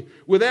 unholy,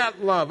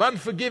 without love,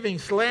 unforgiving,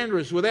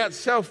 slanderous, without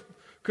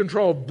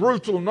self-control,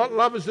 brutal, not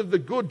lovers of the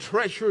good,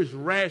 treacherous,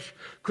 rash,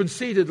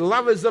 conceited,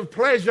 lovers of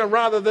pleasure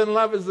rather than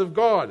lovers of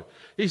God.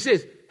 He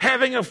says,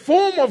 having a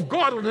form of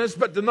godliness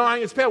but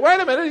denying its power. Wait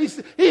a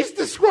minute, he's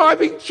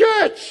describing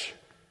church.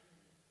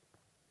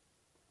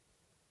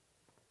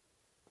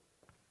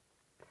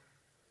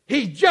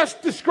 He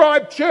just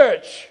described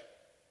church.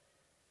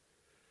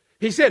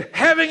 He said,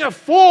 having a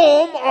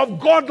form of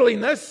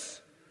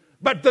godliness,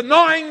 but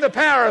denying the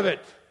power of it.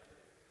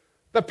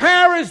 The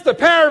power is the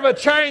power of a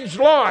changed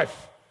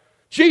life.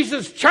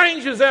 Jesus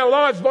changes our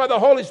lives by the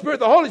Holy Spirit.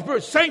 The Holy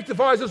Spirit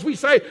sanctifies us. We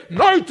say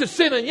no to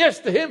sin and yes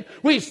to Him.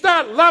 We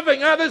start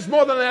loving others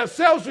more than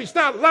ourselves. We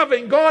start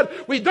loving God.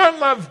 We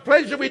don't love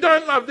pleasure. We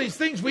don't love these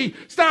things. We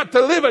start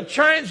to live a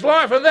changed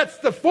life, and that's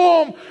the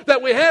form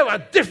that we have,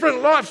 a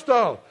different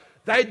lifestyle.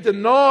 They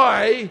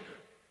deny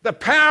the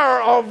power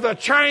of the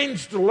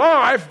changed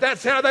life.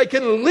 That's how they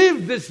can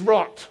live this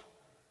rot.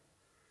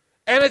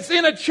 And it's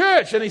in a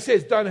church, and He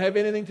says, don't have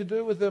anything to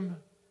do with them.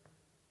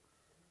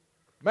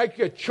 Make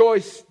a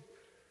choice.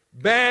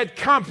 Bad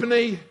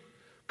company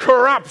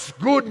corrupts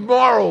good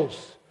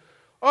morals.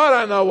 I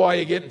don't know why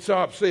you're getting so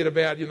upset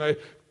about,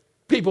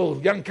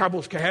 people, young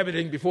couples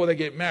cohabiting before they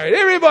get married.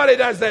 Everybody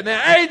does that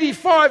now.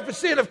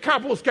 85% of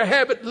couples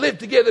live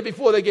together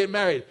before they get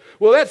married.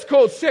 Well, that's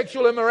called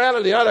sexual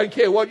immorality. I don't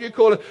care what you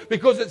call it,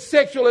 because it's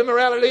sexual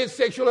immorality, it's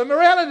sexual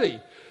immorality.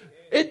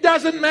 It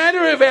doesn't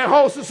matter if our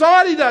whole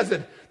society does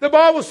it. The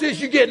Bible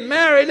says you get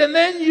married and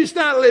then you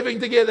start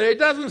living together. It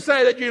doesn't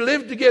say that you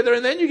live together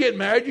and then you get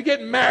married. You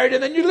get married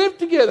and then you live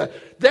together.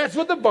 That's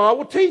what the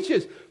Bible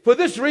teaches. For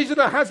this reason,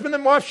 a husband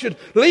and wife should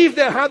leave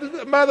their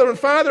mother and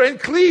father and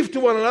cleave to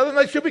one another, and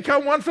they should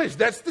become one flesh.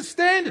 That's the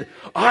standard.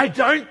 I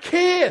don't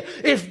care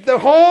if the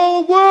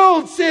whole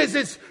world says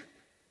it's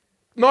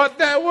not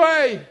that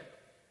way.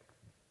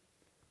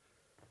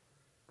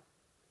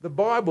 The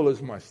Bible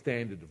is my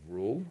standard of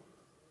rule,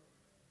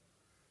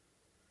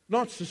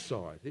 not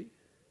society.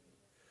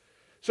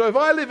 So if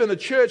I live in a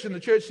church and the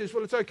church says,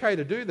 well, it's okay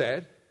to do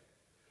that,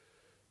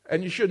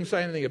 and you shouldn't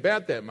say anything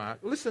about that, Mark,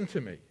 listen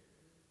to me.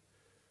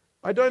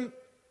 The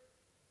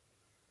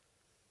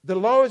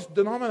lowest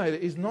denominator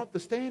is not the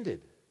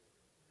standard.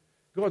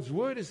 God's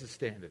word is the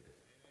standard.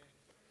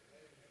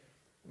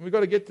 We've got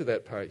to get to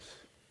that pace.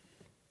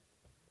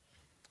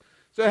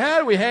 So how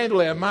do we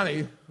handle our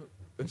money?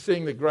 And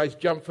seeing that Grace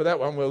jumped for that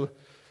one,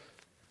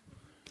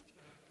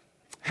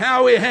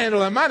 how we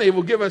handle our money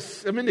will give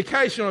us an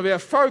indication of our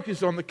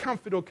focus on the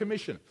comfort or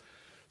commission.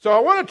 So I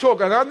want to talk,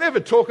 and I'll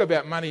never talk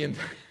about money in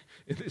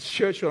this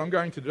church that I'm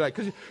going to today,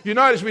 because you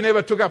notice we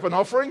never took up an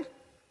offering,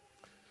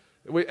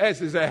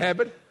 as is our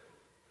habit.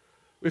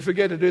 We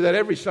forget to do that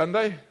every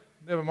Sunday.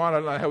 Never mind, I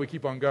don't know how we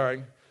keep on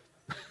going.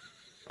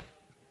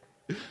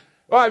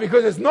 Why?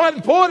 Because it's not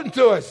important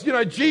to us.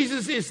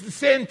 Jesus is the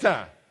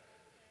center.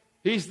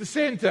 He's the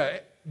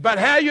center. But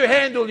how you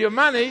handle your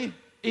money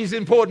is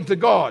important to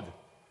God.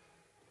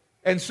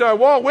 And so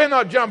while we're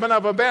not jumping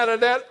up about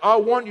it, I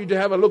want you to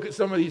have a look at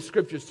some of these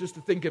scriptures just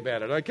to think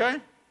about it, okay?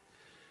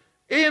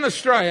 In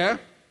Australia,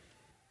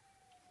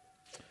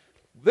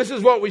 this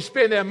is what we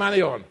spend our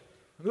money on.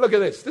 Look at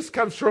this. This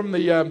comes from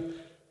the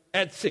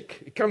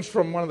ATSIC. It comes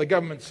from one of the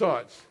government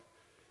sites.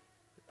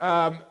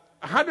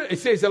 It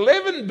says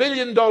 $11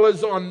 billion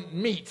on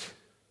meat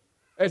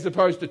as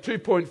opposed to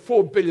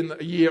 $2.4 billion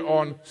a year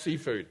on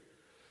seafood.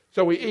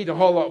 So we eat a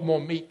whole lot more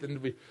meat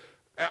than we...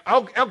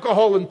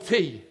 Alcohol and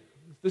tea.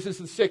 This is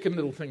the second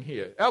little thing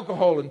here.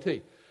 Alcohol and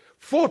tea.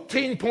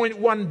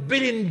 $14.1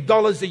 billion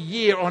a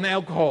year on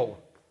alcohol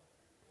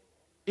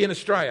in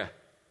Australia.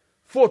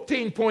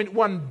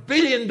 $14.1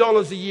 billion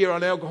a year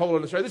on alcohol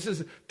in Australia. This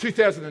is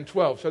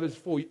 2012, so this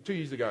is 2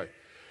 years ago.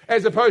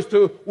 As opposed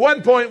to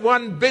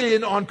 $1.1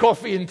 billion on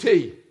coffee and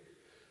tea.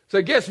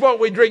 So guess what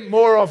we drink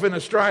more of in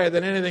Australia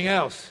than anything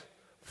else?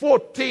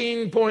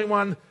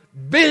 $14.1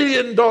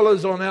 billion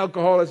on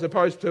alcohol as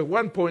opposed to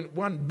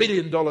 $1.1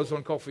 billion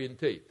on coffee and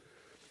tea.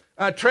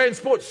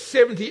 Transport,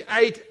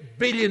 $78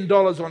 billion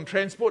on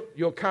transport.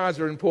 Your cars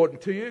are important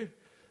to you.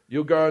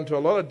 You'll go into a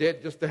lot of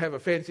debt just to have a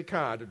fancy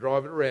car to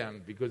drive it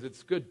around, because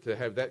it's good to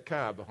have that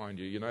car behind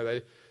you.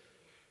 It's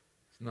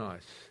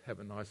nice. Have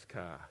a nice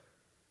car.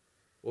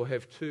 Or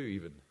have two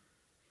even.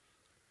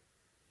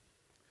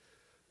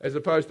 As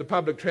opposed to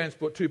public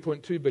transport,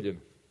 $2.2 billion.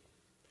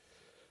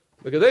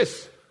 Look at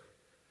this.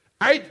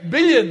 $8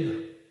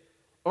 billion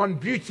on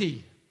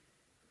beauty.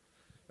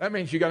 That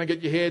means you're going to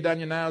get your hair done,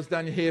 your nails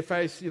done, your hair,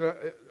 face,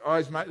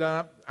 eyes done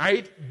up.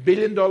 $8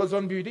 billion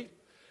on beauty,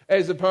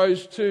 as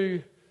opposed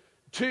to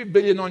 $2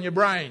 billion on your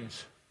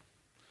brains.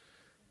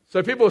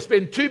 So people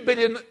spend $2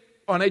 billion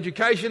on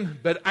education,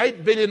 but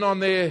 $8 billion on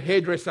their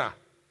hairdresser.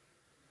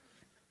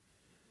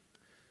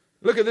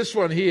 Look at this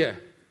one here.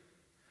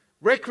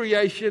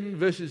 Recreation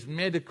versus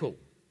medical.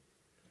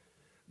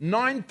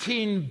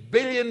 $19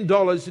 billion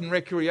in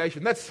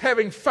recreation. That's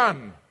having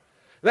fun.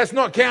 That's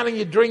not counting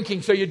your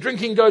drinking, so your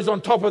drinking goes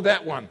on top of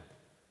that one.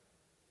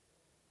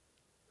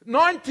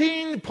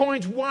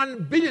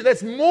 19.1 billion.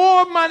 That's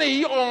more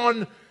money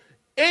on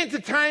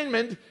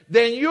entertainment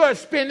than you are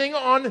spending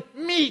on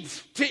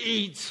meat to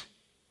eat.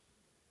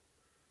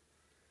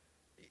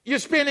 You're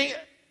spending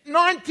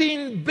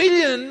 19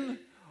 billion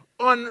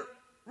on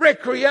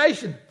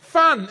recreation,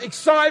 fun,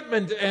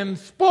 excitement, and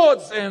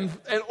sports, and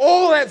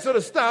all that sort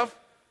of stuff.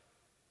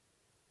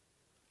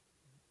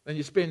 Then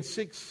you spend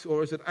 6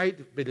 or is it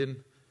 8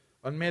 billion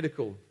on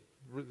medical,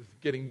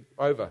 getting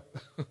over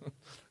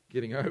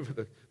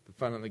the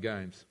fun and the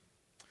games.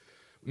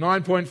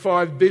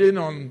 9.5 billion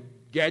on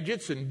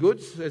gadgets and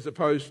goods, as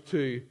opposed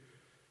to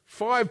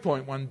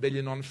 5.1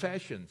 billion on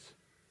fashions.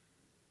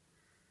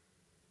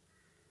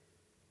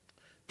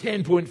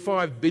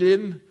 10.5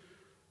 billion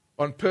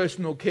on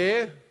personal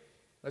care.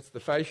 That's the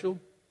facial,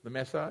 the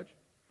massage.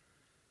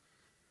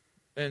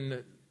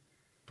 And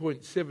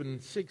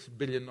 0.76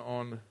 billion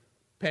on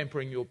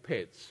pampering your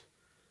pets.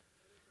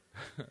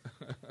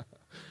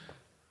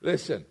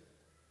 Listen,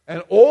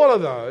 and all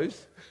of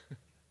those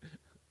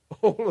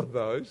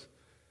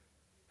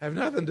have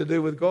nothing to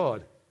do with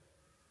God.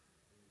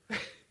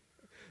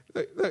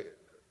 Look,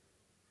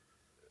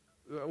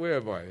 where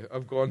am I?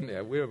 I've gone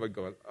now. Where have I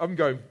gone? I'm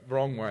going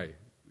wrong way.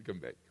 Come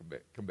back to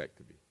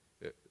me.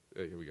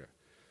 Here we go.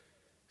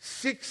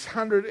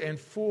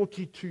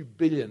 642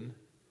 billion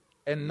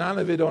and none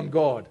of it on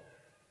God.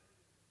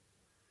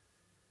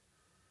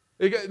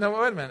 No,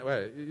 wait a minute.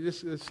 Wait.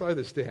 Just slow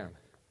this down.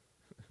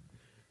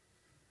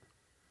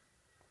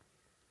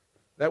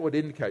 That would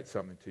indicate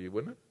something to you,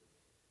 wouldn't it?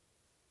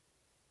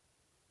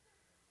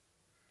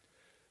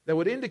 That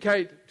would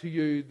indicate to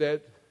you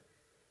that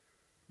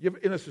you're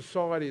in a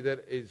society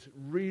that is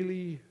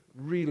really,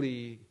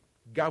 really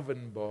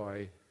governed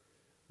by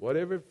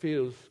whatever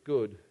feels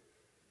good,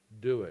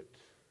 do it.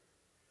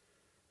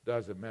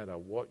 Doesn't matter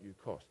what you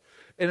cost.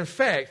 And in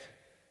fact,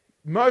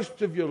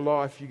 most of your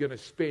life you're going to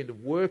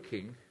spend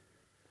working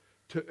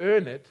to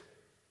earn it,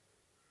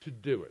 to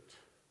do it.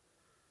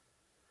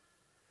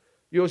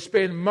 You'll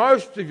spend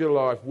most of your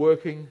life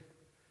working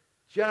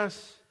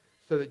just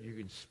so that you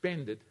can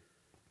spend it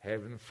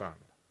having fun.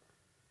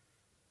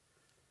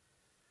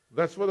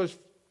 That's what the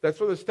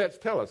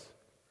stats tell us.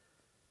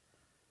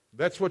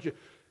 That's what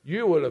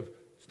you will have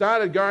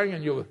started going,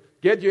 and you'll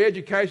get your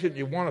education,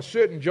 you want a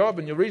certain job,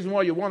 and the reason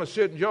why you want a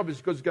certain job is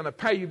because it's going to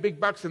pay you big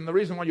bucks, and the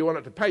reason why you want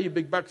it to pay you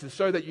big bucks is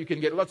so that you can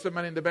get lots of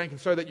money in the bank, and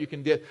so that you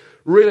can get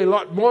really a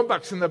lot more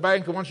bucks in the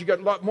bank, and once you get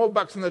a lot more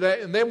bucks in the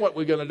bank, and then what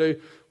we're going to do,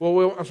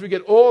 well, once we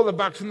get all the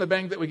bucks in the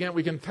bank that we get,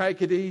 we can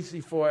take it easy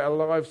for our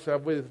lives, so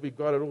we've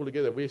got it all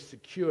together. We're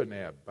secure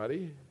now,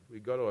 buddy.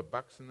 We've got our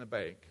bucks in the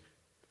bank.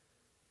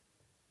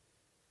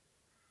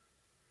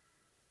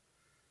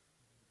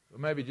 Or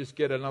maybe just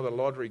get another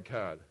lottery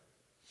card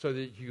so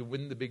that you can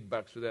win the big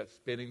bucks without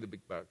spending the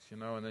big bucks,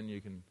 and then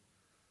you can...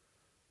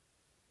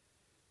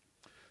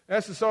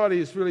 Our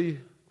society is really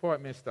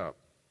quite messed up.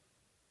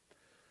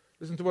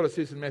 Listen to what it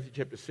says in Matthew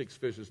chapter 6,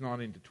 verses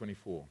 19 to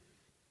 24.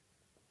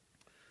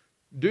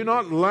 Do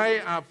not lay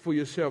up for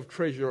yourself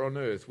treasure on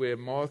earth, where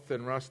moth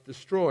and rust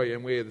destroy,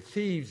 and where the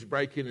thieves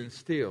break in and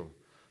steal.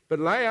 But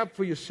lay up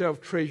for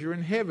yourself treasure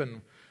in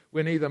heaven,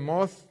 where neither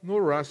moth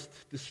nor rust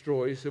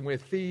destroys, and where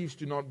thieves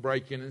do not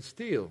break in and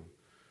steal.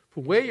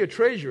 For where your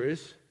treasure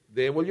is,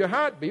 there will your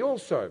heart be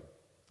also.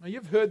 Now,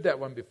 you've heard that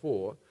one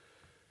before.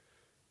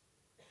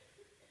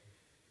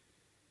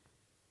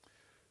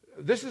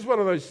 This is one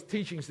of those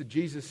teachings that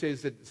Jesus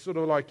says that sort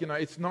of like,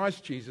 it's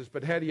nice, Jesus,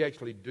 but how do you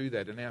actually do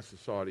that in our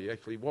society?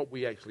 Actually, what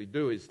we actually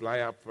do is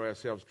lay up for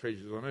ourselves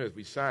treasures on earth.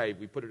 We save,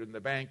 we put it in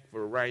the bank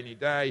for a rainy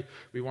day.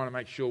 We want to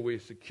make sure we're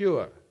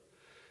secure.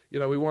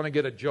 We want to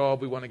get a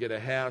job, we want to get a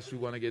house, we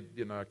want to get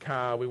a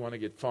car, we want to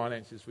get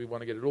finances, we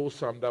want to get it all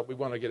summed up, we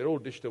want to get it all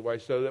dished away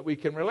so that we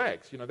can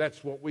relax.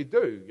 That's what we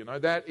do.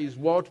 That is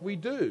what we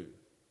do.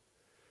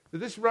 So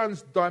this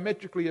runs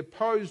diametrically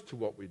opposed to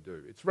what we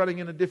do. It's running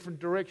in a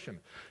different direction.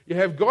 You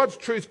have God's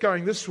truth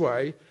going this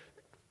way,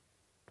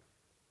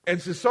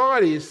 and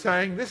society is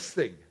saying this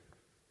thing.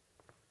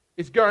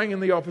 It's going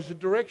in the opposite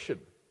direction.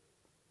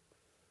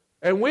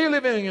 And we're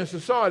living in a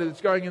society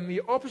that's going in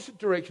the opposite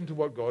direction to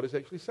what God is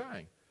actually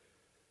saying.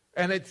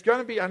 And it's going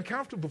to be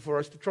uncomfortable for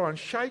us to try and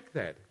shake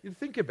that. You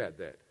think about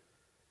that.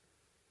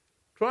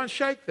 Try and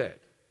shake that.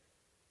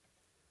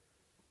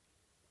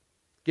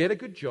 Get a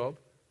good job,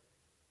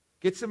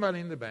 get some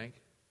money in the bank,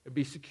 and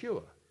be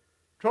secure.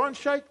 Try and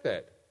shake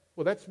that.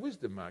 Well, that's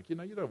wisdom, Mark. You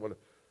don't want to.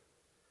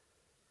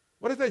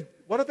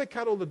 What if they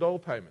cut all the dole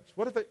payments?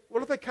 What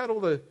if they cut all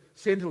the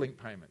Centrelink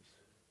payments?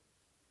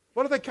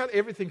 What if they cut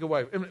everything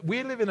away? I mean,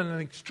 we live in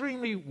an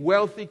extremely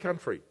wealthy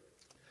country.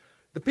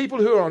 The people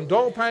who are on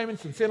dole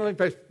payments and Centrelink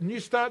payments, New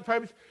Start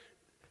payments,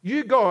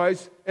 you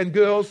guys and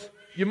girls,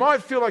 you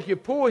might feel like you're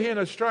poor here in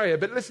Australia,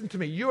 but listen to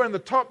me, you're in the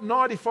top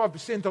 95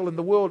 percentile in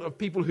the world of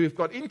people who've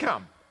got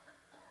income.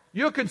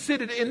 You're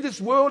considered in this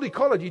world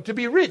ecology to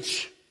be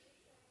rich.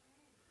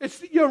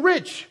 You're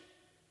rich.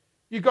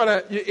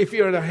 If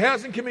you're in a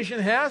housing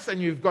commission house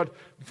and you've got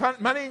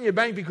money in your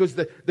bank because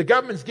the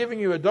government's giving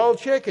you a dole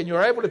check and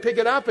you're able to pick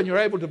it up and you're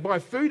able to buy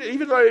food,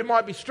 even though you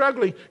might be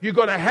struggling, you've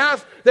got a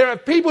house. There are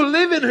people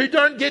living who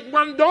don't get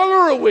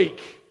 $1 a week.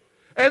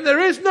 And there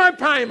is no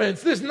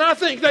payments. There's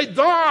nothing. They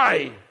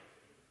die.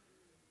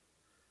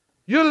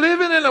 You're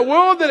living in a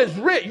world that is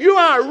rich. You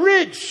are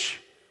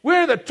rich.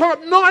 We're in the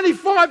top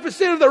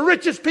 95% of the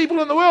richest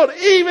people in the world,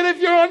 even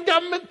if you're on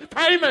government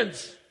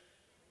payments.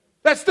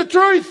 That's the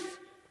truth.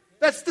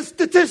 That's the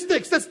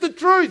statistics. That's the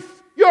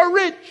truth. You're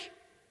rich.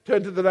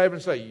 Turn to the neighbor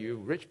and say, you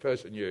rich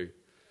person, you.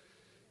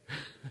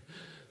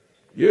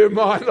 You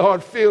might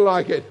not feel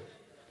like it,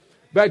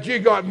 but you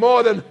got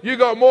more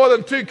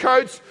than 2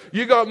 coats.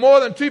 You got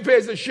more than 2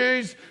 pairs of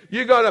shoes.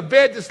 You got a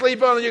bed to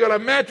sleep on, and you got a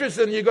mattress,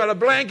 and you got a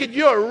blanket.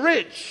 You're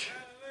rich.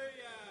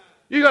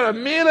 You got a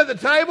meal at the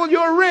table,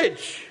 you're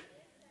rich.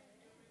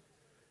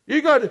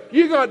 You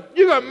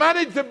got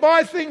money to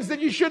buy things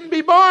that you shouldn't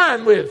be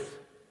buying with.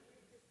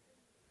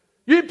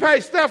 You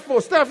pay stuff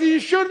for stuff that you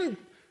shouldn't.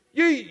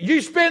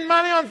 You spend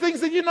money on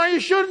things that you know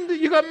you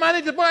shouldn't. You got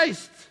money to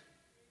waste.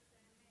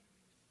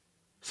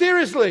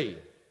 Seriously.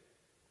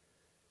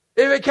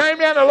 If it came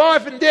down to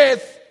life and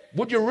death,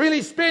 would you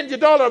really spend your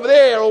dollar over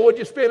there or would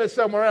you spend it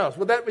somewhere else?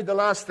 Would that be the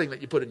last thing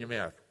that you put in your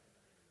mouth?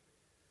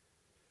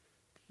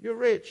 You're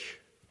rich.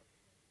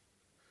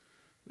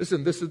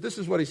 Listen, this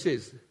is what he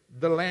says.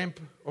 The lamp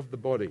of the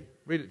body.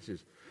 Read it, it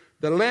says.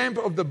 The lamp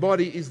of the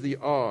body is the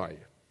eye.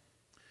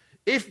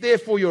 If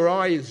therefore your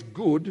eye is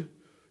good,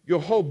 your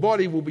whole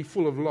body will be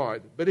full of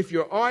light. But if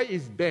your eye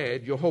is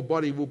bad, your whole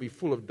body will be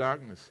full of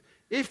darkness.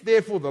 If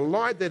therefore the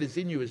light that is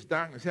in you is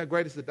darkness, how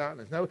great is the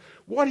darkness? Now,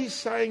 what he's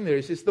saying there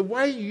is this: the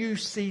way you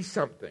see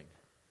something,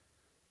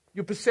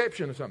 your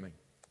perception of something,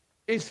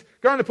 is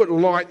going to put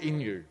light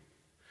in you.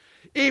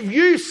 If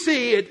you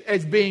see it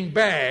as being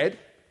bad,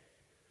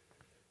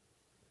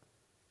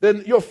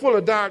 then you're full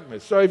of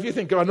darkness. So if you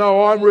think, oh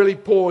no, I'm really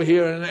poor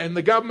here and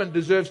the government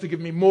deserves to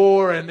give me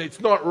more and it's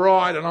not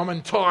right and I'm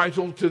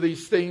entitled to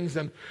these things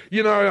and,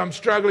 I'm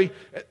struggling.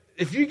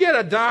 If you get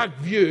a dark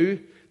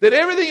view, then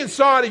everything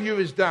inside of you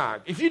is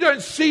dark. If you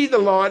don't see the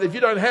light, if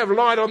you don't have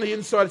light on the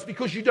inside, it's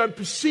because you don't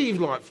perceive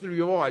light through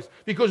your eyes.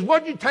 Because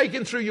what you take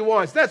in through your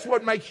eyes, that's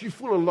what makes you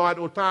full of light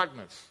or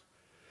darkness.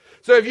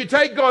 So if you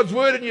take God's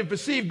word and you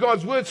perceive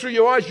God's word through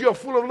your eyes, you're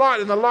full of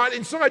light, and the light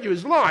inside you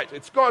is light.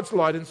 It's God's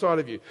light inside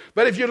of you.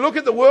 But if you look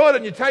at the world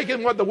and you take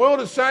in what the world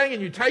is saying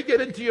and you take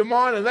it into your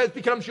mind and that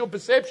becomes your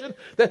perception,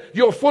 that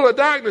you're full of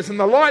darkness, and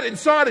the light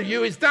inside of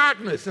you is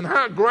darkness. And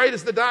how great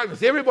is the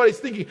darkness? Everybody's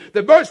thinking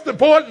the most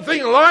important thing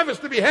in life is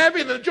to be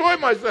happy and enjoy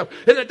myself.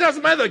 And it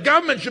doesn't matter, the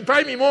government should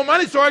pay me more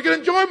money so I can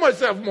enjoy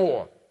myself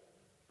more.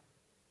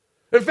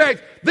 In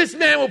fact, this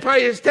man will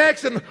pay his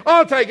tax and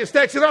I'll take his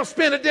tax and I'll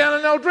spend it down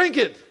and I'll drink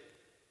it.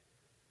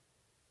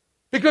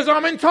 Because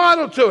I'm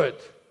entitled to it.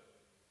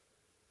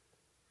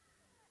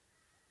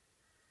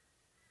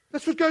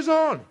 That's what goes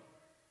on. It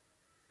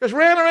goes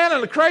round and round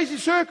in a crazy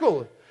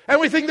circle. And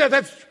we think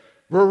that's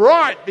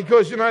right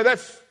because,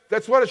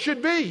 that's what it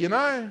should be,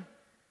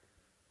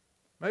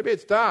 Maybe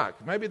it's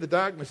dark. Maybe the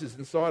darkness is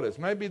inside us.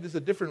 Maybe there's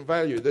a different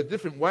value, a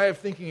different way of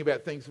thinking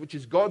about things, which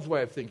is God's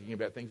way of thinking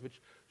about things,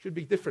 which should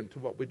be different to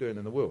what we're doing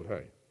in the world,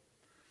 hey?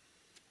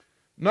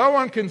 No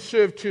one can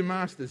serve two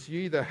masters.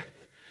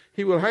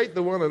 He will hate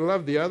the one and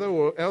love the other,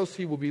 or else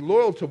he will be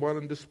loyal to one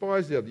and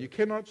despise the other. You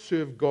cannot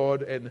serve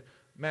God and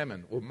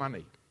mammon or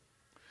money.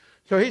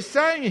 So he's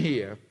saying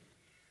here,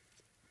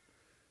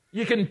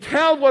 you can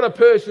tell what a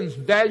person's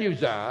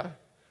values are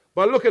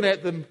by looking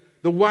at them,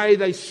 the way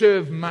they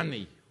serve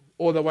money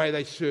or the way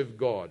they serve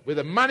God.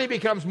 Whether money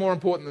becomes more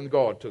important than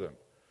God to them.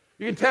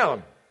 You can tell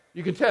them.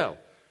 You can tell.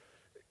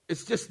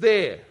 It's just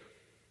there.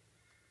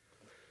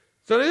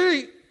 So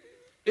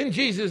in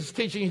Jesus'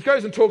 teaching, he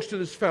goes and talks to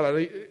this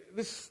fellow.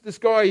 This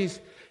guy,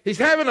 he's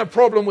having a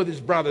problem with his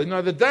brother.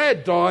 The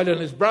dad died and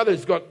his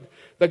brother's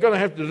they're going to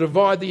have to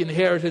divide the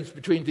inheritance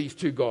between these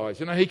two guys.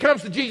 He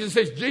comes to Jesus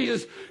and says,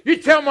 Jesus, you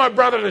tell my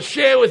brother to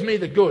share with me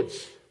the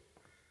goods.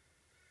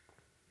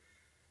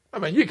 I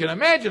mean, you can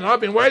imagine,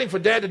 I've been waiting for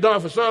Dad to die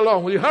for so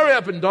long. Will you hurry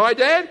up and die,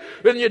 Dad?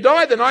 When you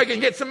die, then I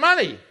can get some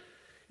money.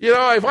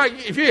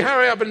 If you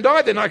hurry up and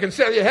die, then I can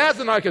sell your house,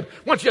 and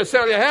once you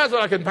sell your house,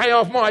 I can pay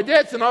off my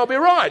debts, and I'll be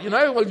right.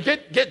 Well,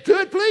 get to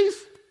it,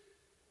 please.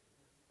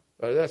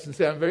 Well, that doesn't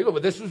sound very good,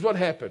 but this is what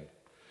happened.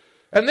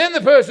 And then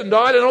the person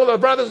died, and all the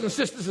brothers and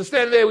sisters are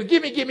standing there with,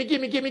 give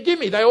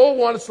me. They all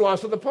want a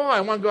slice of the pie.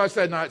 And one guy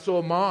said, no, it's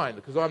all mine,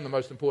 because I'm the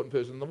most important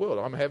person in the world.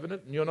 I'm having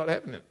it, and you're not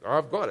having it.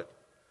 I've got it.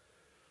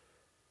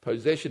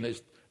 Possession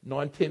is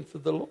 9/10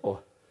 of the law.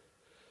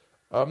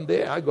 I'm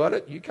there, I got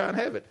it, you can't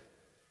have it.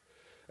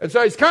 And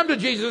so he's come to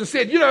Jesus and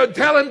said,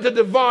 tell him to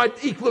divide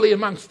equally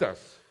amongst us.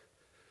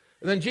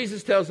 And then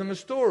Jesus tells him a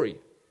story.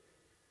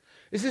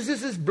 He says,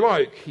 this is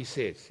bloke, he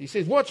says. He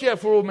says, watch out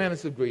for all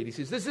manners of greed. He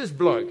says, this is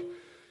bloke.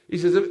 He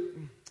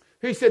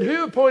said,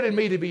 who appointed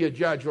me to be a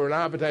judge or an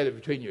arbitrator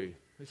between you?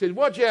 He said,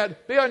 watch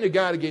out, be on your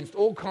guard against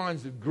all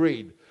kinds of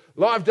greed.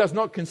 Life does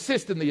not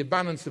consist in the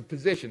abundance of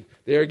possession.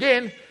 There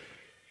again,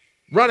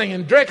 running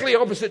in directly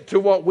opposite to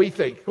what we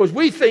think. Because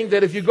we think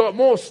that if you've got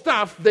more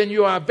stuff, then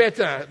you are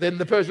better than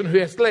the person who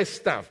has less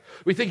stuff.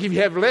 We think if you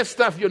have less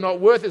stuff, you're not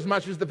worth as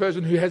much as the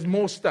person who has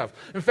more stuff.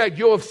 In fact,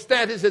 your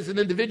status as an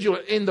individual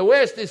in the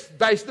West is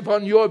based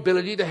upon your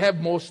ability to have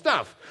more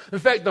stuff. In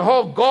fact, the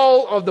whole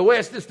goal of the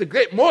West is to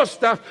get more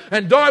stuff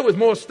and die with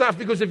more stuff,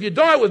 because if you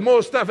die with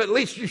more stuff, at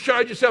least you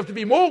showed yourself to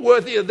be more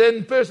worthy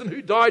than the person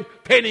who died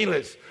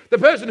penniless. The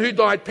person who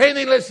died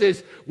penniless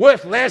is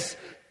worth less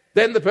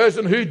than the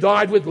person who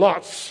died with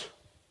lots.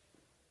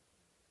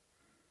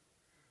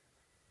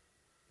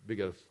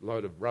 Biggest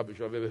load of rubbish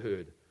I've ever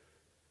heard.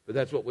 But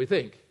that's what we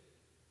think.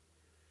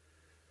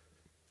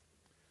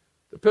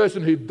 The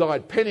person who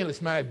died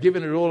penniless may have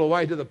given it all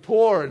away to the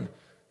poor and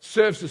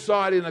served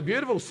society in a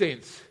beautiful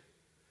sense.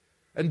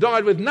 and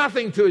died with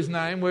nothing to his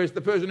name, whereas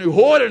the person who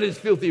hoarded his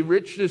filthy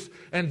riches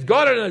and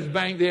got it in his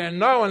bank there and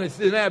no one is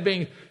now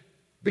being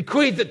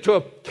bequeathed it to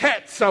a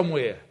cat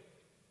somewhere.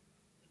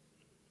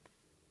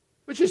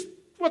 Which is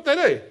what they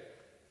do.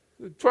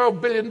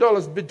 $12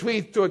 billion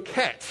bequeathed to a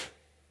cat.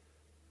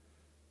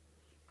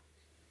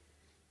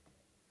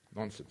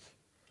 Nonsense.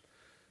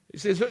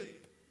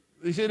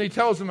 He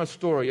tells them a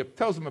story. He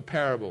tells them a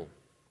parable.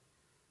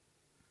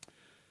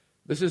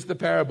 This is the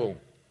parable.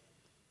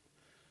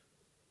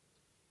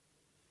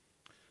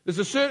 There's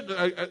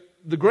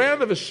the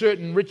ground of a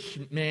certain rich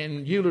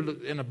man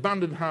yielded an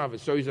abundant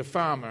harvest. So he's a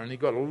farmer and he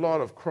got a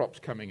lot of crops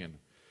coming in.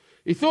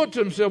 He thought to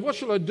himself, what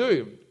shall I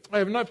do? I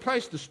have no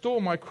place to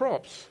store my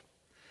crops.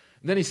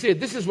 And then he said,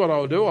 this is what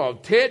I'll do. I'll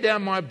tear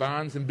down my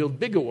barns and build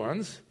bigger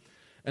ones.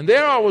 And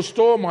there I will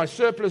store my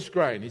surplus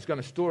grain. He's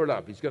going to store it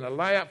up. He's going to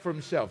lay up for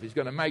himself. He's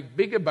going to make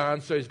bigger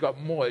barns so he's got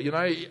more. You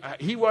know,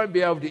 he won't be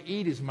able to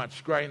eat as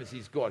much grain as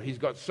he's got. He's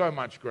got so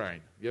much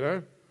grain, you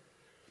know.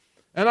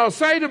 And I'll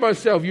say to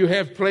myself, you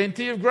have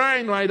plenty of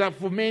grain laid up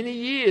for many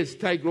years.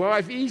 Take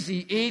life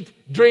easy.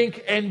 Eat,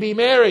 drink, and be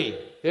merry.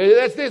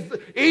 That's this.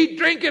 Eat,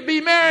 drink, and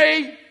be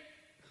merry.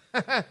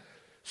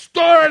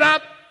 Store it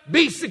up.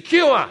 Be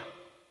secure.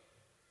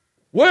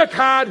 Work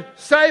hard.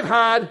 Save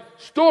hard.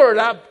 Store it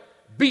up.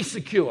 Be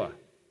secure.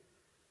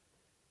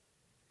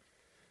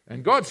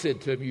 And God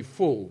said to him, you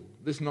fool,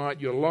 this night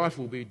your life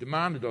will be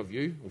demanded of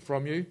you or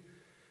from you.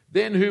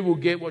 Then who will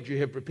get what you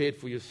have prepared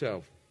for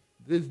yourself?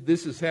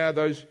 This is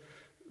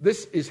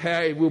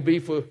how it will be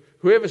for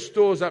whoever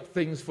stores up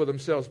things for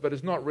themselves but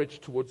is not rich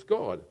towards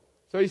God.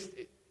 So he's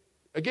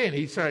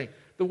saying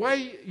the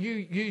way you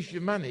use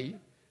your money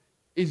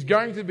is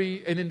going to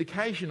be an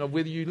indication of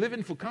whether you live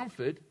in for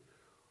comfort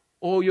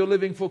or you're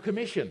living for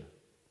commission.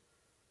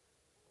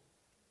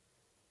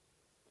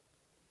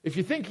 If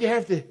you think you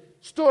have to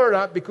store it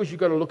up because you've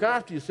got to look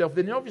after yourself,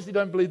 then you obviously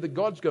don't believe that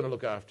God's going to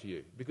look after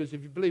you. Because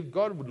if you believe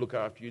God would look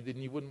after you, then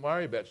you wouldn't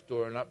worry about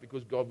storing up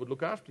because God would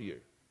look after you.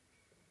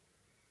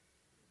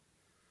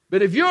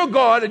 But if you're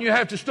God and you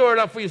have to store it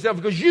up for yourself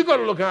because you've got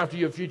to look after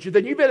your future,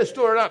 then you better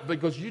store it up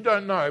because you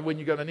don't know when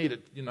you're going to need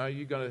it. You know,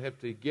 you're going to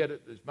have to get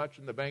it as much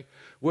in the bank,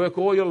 work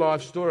all your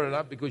life, store it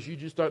up because you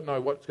just don't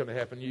know what's going to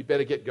happen. You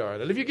better get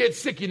going. And if you get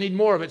sick, you need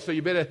more of it, so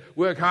you better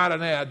work harder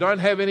now.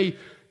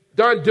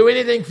 Don't do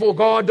anything for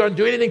God. Don't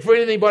do anything for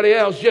anybody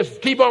else.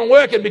 Just keep on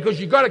working because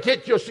you've got to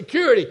get your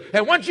security.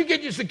 And once you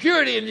get your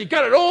security and you've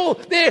got it all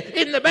there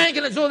in the bank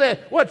and it's all there,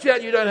 watch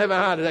out you don't have a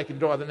heart attack and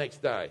die the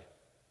next day.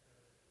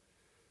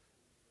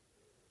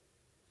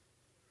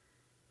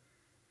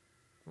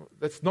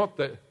 That's not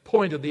the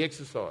point of the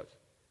exercise,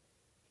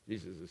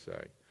 Jesus is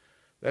saying.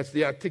 That's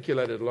the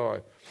articulated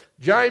lie.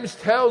 James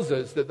tells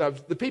us that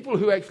the people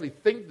who actually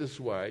think this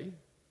way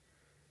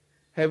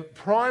have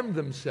primed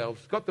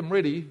themselves, got them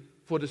ready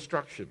for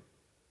destruction.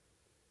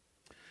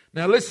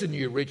 Now listen,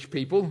 you rich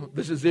people.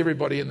 This is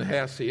everybody in the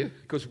house here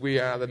because we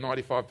are the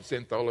 95th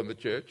percentile in the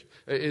church,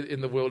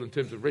 in the world in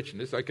terms of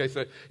richness. Okay,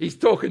 so he's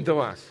talking to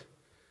us.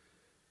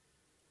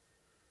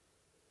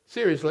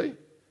 Seriously.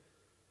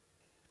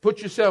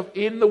 Put yourself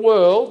in the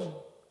world,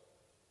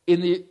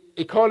 in the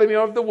economy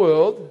of the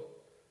world.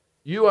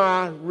 You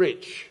are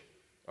rich.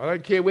 I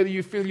don't care whether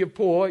you feel you're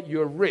poor,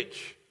 you're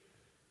rich.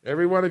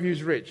 Every one of you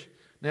is rich.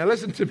 Now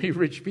listen to me,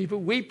 rich people.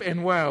 Weep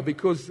and wail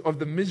because of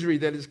the misery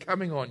that is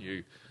coming on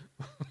you.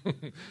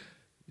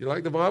 You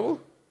like the Bible?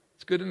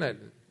 It's good, isn't it?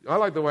 I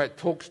like the way it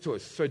talks to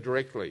us so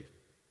directly.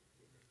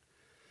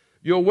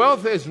 Your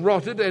wealth has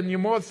rotted and your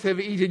moths have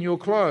eaten your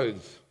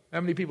clothes.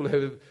 How many people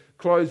have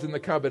clothes in the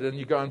cupboard and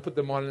you go and put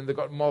them on and they've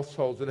got moth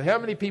holes? And how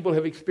many people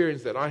have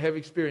experienced that? I have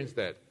experienced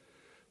that.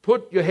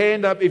 Put your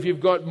hand up if you've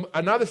got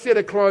another set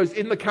of clothes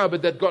in the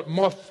cupboard that got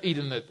moths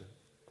eaten it.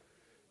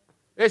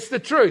 It's the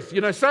truth.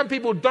 You know, some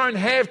people don't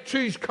have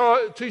two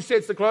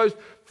sets of clothes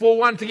for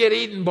one to get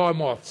eaten by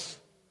moths.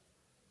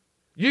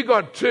 You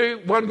got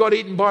two, one got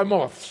eaten by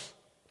moths.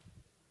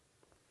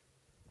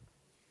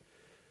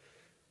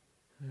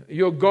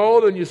 Your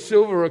gold and your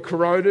silver are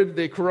corroded.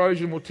 Their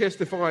corrosion will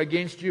testify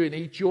against you and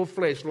eat your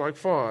flesh like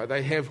fire.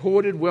 They have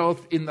hoarded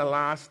wealth in the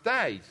last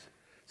days.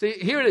 See,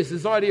 here it is,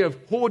 this idea of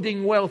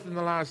hoarding wealth in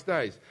the last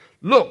days.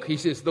 Look, he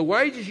says, the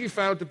wages you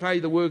failed to pay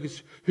the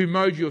workers who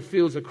mowed your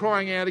fields are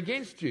crying out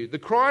against you. The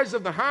cries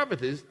of the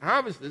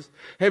harvesters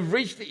have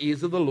reached the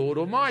ears of the Lord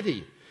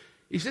Almighty.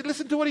 He said,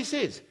 listen to what he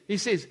says. He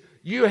says,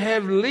 you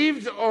have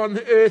lived on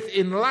earth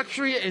in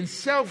luxury and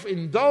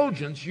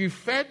self-indulgence. You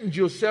fattened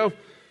yourself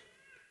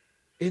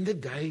in the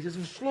days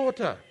of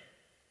slaughter.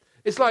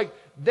 It's like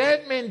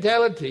that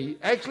mentality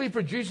actually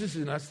produces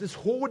in us this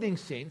hoarding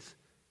sense.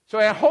 So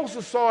our whole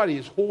society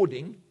is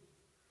hoarding.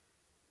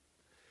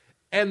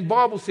 And the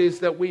Bible says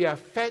that we are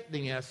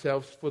fattening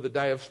ourselves for the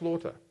day of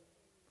slaughter.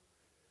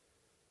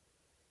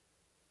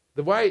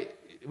 The way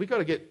we've got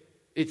to get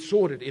it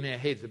sorted in our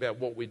heads about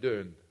what we're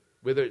doing,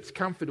 whether it's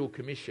comfort or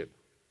commission.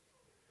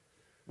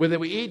 Whether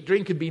we eat,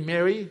 drink and be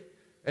merry,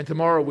 and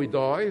tomorrow we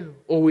die,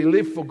 or we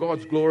live for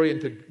God's glory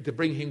and to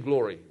bring Him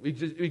glory.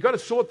 We've got to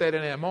sort that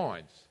in our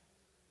minds.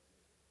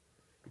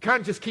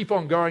 can't just keep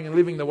on going and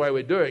living the way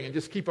we're doing and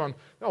just keep on,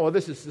 oh, well,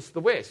 this is just the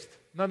West.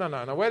 No,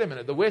 wait a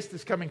minute. The West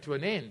is coming to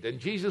an end and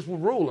Jesus will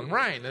rule and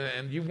reign,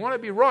 and you want to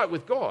be right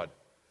with God.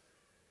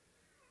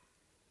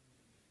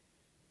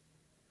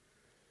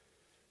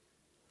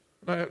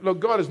 No, look,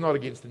 God is not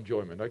against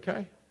enjoyment,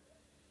 okay?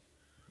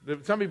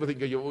 Some people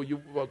think,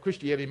 well,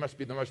 Christianity must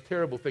be the most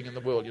terrible thing in the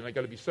world. You're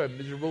going to be so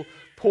miserable,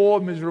 poor,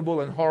 miserable,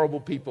 and horrible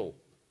people.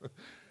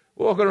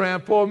 Walking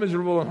around poor,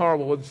 miserable, and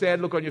horrible with a sad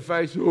look on your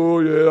face. Oh,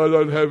 yeah, I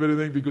don't have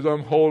anything because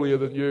I'm holier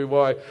than you.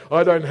 Why?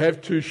 I don't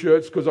have 2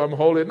 shirts because I'm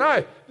holier.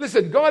 No,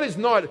 listen, God is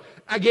not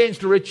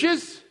against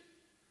riches.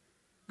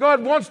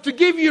 God wants to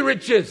give you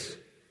riches.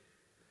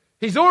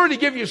 He's already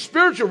given you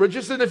spiritual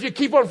riches, and if you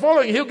keep on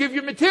following, He'll give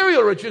you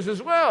material riches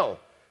as well.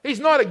 He's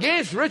not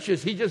against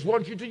riches. He just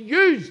wants you to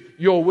use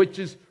your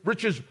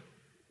riches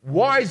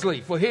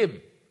wisely for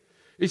Him.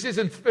 He says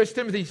in 1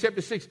 Timothy chapter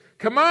 6,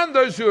 command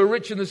those who are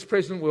rich in this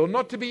present world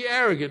not to be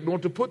arrogant, nor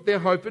to put their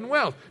hope in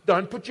wealth.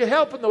 Don't put your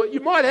hope in the wealth. You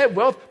might have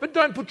wealth, but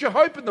don't put your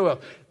hope in the wealth.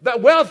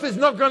 That wealth is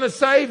not going to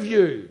save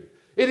you.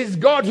 It is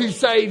God who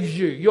saves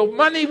you. Your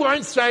money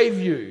won't save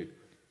you.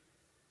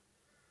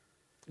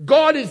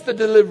 God is the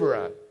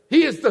deliverer.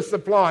 He is the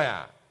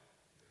supplier.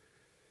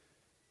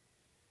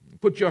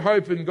 Put your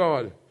hope in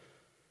God.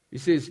 He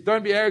says,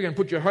 don't be arrogant,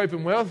 put your hope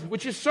in wealth,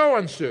 which is so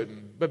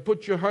uncertain, but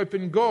put your hope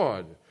in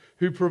God,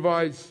 who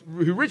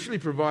richly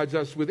provides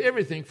us with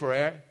everything for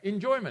our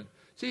enjoyment.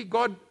 See,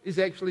 God is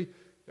actually,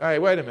 hey,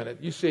 wait a minute,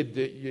 you said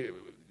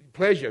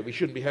pleasure, we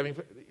shouldn't be having,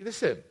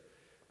 listen,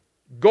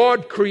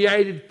 God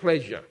created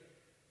pleasure.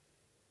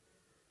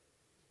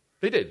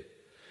 He did.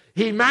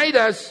 He made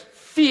us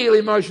feel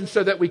emotions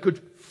so that we could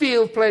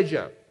feel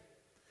pleasure.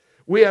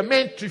 We are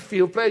meant to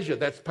feel pleasure.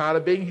 That's part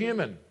of being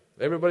human.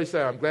 Everybody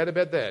say, I'm glad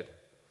about that.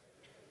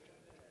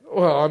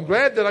 Well, I'm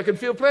glad that I can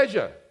feel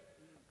pleasure.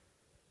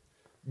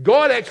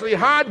 God actually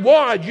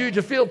hardwired you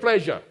to feel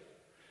pleasure.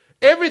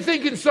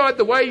 Everything inside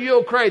the way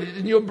you're created,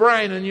 in your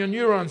brain and your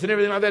neurons and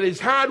everything like that, is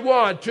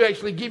hardwired to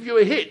actually give you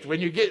a hit when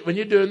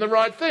you're doing the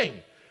right thing.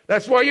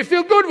 That's why you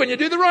feel good when you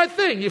do the right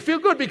thing. You feel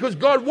good because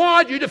God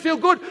wired you to feel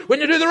good when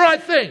you do the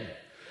right thing.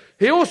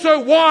 He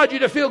also wired you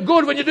to feel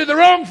good when you do the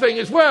wrong thing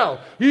as well.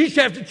 You just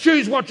have to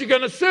choose what you're going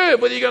to serve,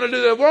 whether you're going to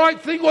do the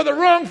right thing or the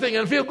wrong thing,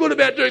 and feel good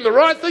about doing the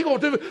right thing or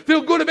to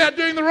feel good about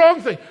doing the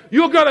wrong thing.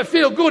 You're going to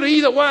feel good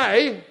either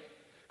way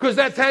because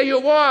that's how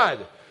you're wired.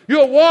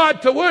 You're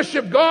wired to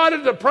worship God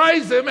and to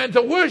praise Him and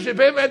to worship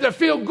Him and to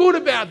feel good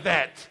about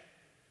that.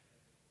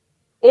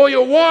 Or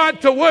you're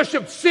wired to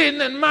worship sin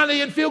and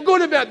money and feel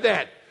good about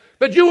that.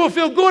 But you will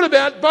feel good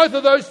about both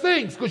of those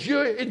things because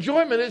your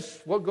enjoyment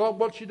is what God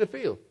wants you to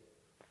feel.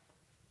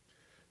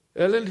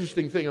 An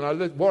interesting thing,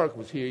 and Warwick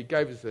was here, he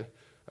gave us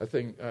a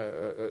thing,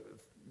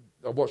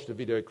 I watched a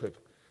video clip.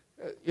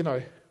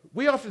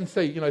 We often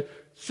see,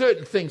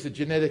 certain things are a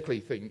genetic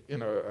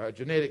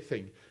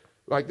thing.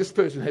 Like this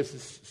person has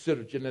this sort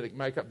of genetic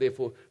makeup,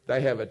 therefore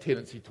they have a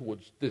tendency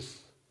towards this.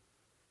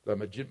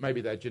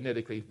 Maybe they're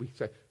genetically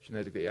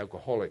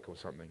alcoholic or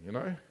something,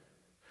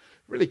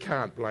 Really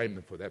can't blame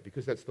them for that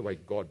because that's the way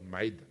God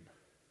made them.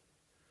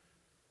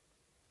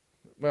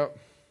 Well,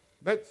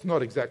 that's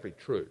not exactly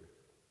true.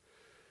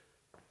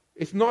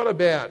 It's not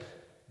about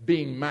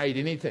being made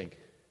anything.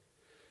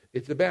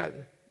 It's about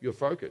your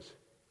focus.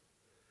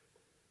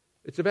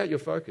 It's about your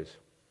focus.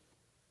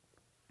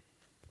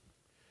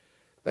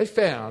 They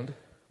found,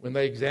 when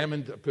they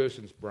examined a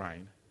person's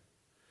brain,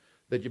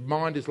 that your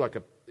mind is like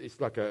a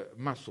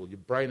muscle. Your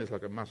brain is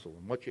like a muscle.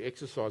 And what you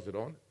exercise it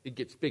on, it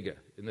gets bigger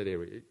in that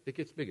area. It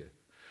gets bigger.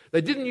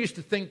 They didn't used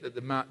to think that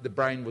the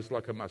brain was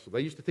like a muscle.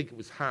 They used to think it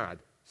was hard,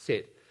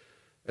 set.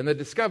 And they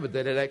discovered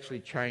that it actually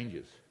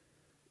changes.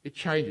 It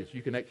changes.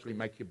 You can actually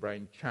make your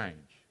brain change.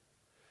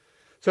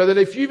 So that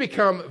if you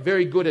become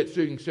very good at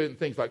doing certain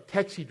things, like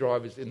taxi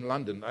drivers in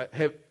London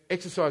have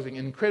exercising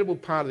an incredible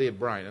part of their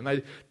brain. And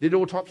they did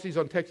autopsies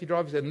on taxi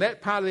drivers, and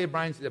that part of their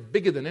brains are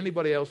bigger than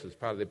anybody else's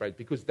part of their brain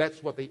because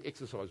that's what they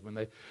exercise when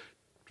they're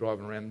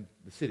driving around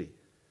the city.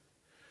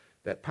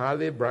 That part of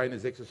their brain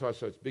is exercised,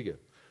 so it's bigger.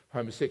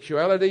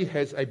 Homosexuality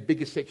has a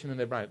bigger section in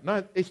their brain.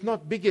 No, it's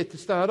not bigger to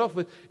start off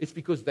with. It's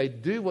because they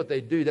do what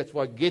they do. That's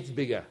why it gets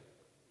bigger.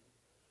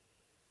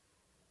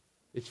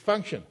 It's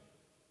function.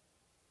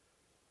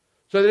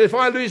 So that if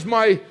I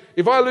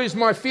lose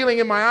my feeling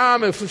in my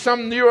arm or for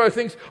some neuro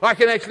things, I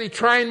can actually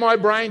train my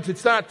brain to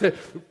start to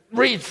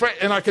read,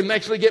 and I can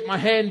actually get my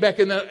hand back,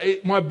 and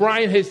my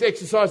brain has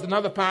exercised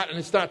another part and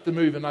it starts to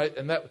move. And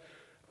that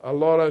a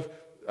lot of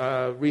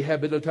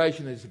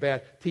rehabilitation is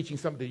about teaching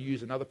somebody to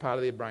use another part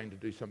of their brain to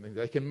do something.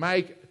 They can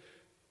make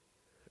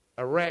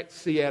a rat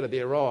see out of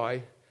their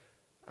eye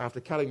after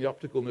cutting the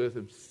optical nerve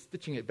and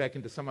stitching it back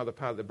into some other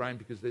part of the brain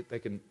because they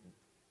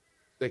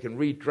can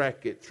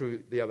retract it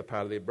through the other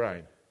part of their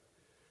brain.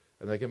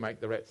 And they can make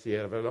the rat see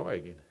out of an eye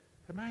again.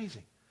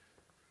 Amazing.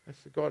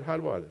 That's the God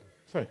hardwired it.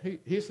 So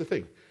here's the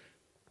thing.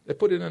 They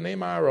put in an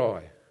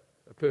MRI,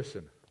 a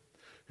person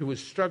who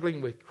was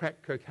struggling with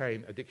crack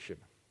cocaine addiction.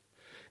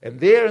 And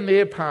there in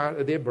their part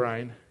of their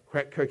brain,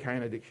 crack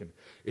cocaine addiction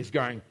is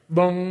going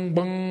boom,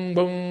 boom,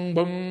 boom,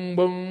 boom,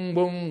 boom,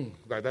 boom.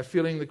 Like they're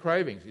feeling the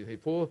cravings. You see,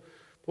 poor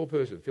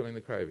person feeling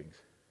the cravings.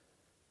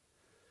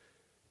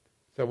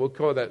 So we'll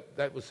call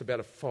that was about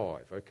a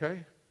 5,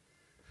 okay?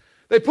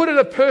 They put in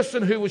a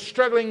person who was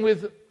struggling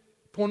with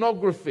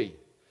pornography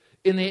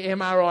in the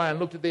MRI and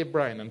looked at their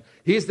brain. And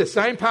here's the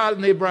same part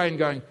in their brain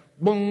going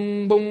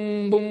boom,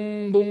 boom,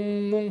 boom,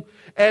 boom, boom.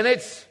 And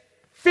it's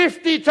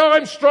 50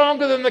 times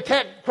stronger than the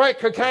crack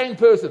cocaine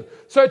person.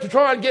 So to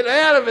try and get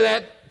out of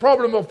that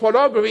problem of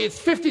pornography, it's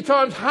 50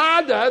 times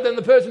harder than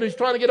the person who's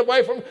trying to get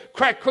away from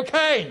crack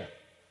cocaine.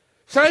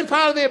 Same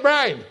part of their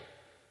brain.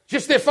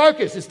 Just their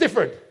focus is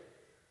different.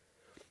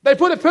 They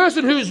put a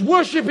person who's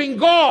worshipping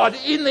God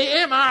in the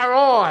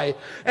MRI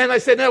and they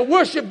said, now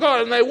worship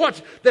God. And they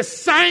watch the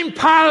same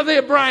part of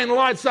their brain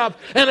lights up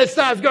and it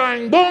starts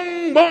going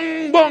boom,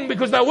 boom, boom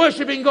because they're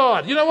worshipping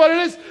God. You know what it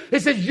is?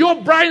 It says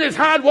your brain is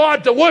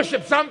hardwired to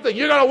worship something.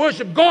 You're going to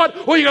worship God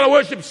or you're going to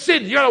worship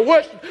sin. You're going to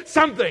worship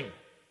something.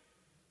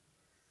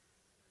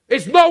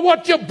 It's not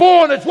what you're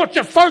born, it's what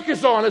you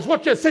focus on. It's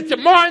what you set your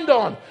mind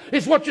on.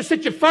 It's what you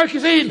set your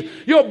focus in.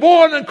 You're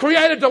born and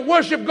created to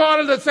worship God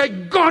and to say,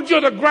 God,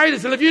 you're the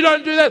greatest. And if you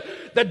don't do that,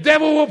 the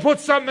devil will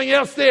put something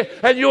else there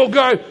and you'll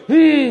go,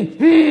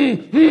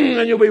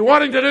 and you'll be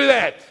wanting to do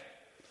that.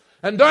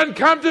 And don't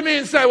come to me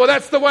and say, well,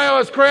 that's the way I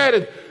was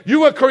created.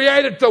 You were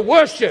created to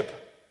worship.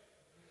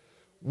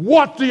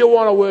 What do you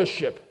want to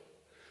worship?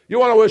 You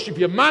want to worship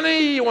your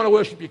money, you want to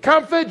worship your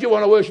comfort, you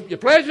want to worship your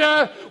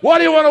pleasure. What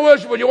do you want to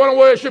worship? Well, you want to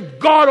worship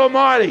God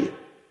Almighty.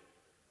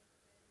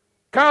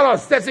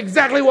 Carlos, that's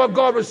exactly what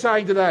God was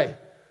saying today.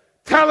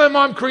 Tell them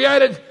I'm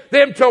created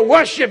them to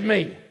worship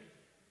me.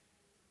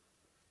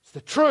 It's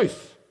the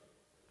truth.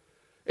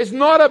 It's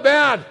not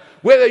about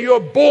whether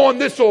you're born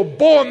this or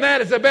born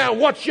that. It's about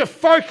what's your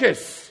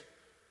focus.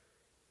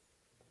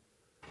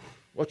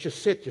 What you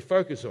set your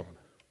focus on.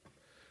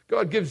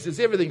 God gives us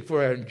everything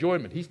for our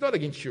enjoyment. He's not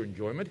against your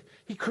enjoyment.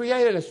 He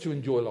created us to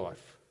enjoy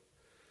life.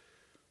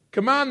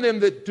 Command them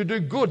to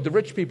do good, the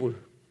rich people,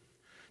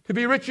 to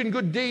be rich in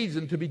good deeds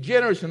and to be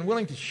generous and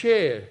willing to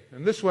share.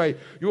 And this way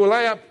you will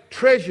lay up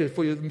treasure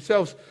for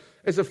themselves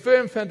as a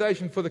firm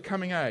foundation for the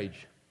coming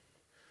age,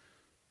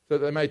 so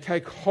that they may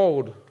take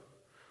hold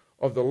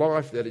of the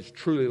life that is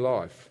truly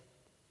life.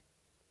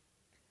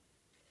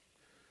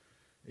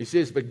 He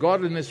says, but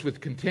godliness with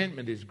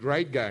contentment is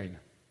great gain.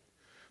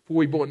 For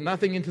we brought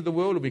nothing into the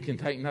world and we can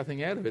take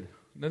nothing out of it.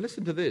 Now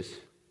listen to this.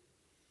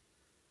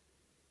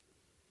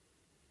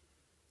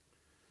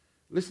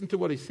 Listen to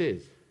what he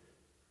says.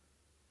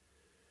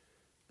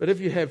 But if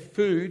you have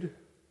food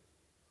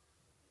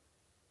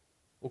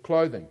or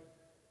clothing,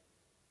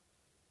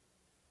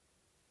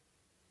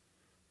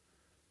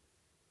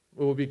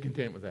 we'll be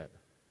content with that.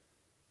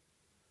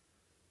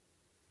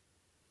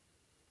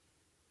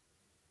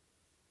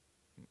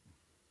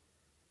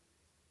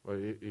 Well,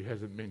 he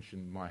hasn't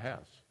mentioned my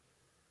house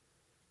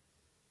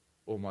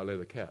or my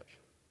leather couch.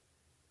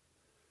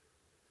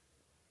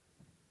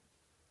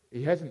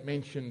 He hasn't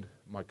mentioned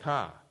my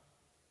car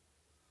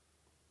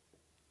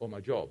or my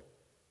job.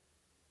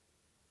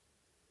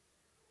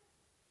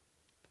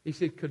 He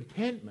said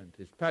contentment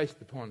is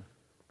based upon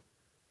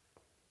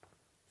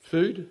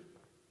food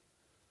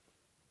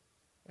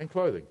and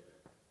clothing.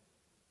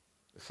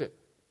 That's it.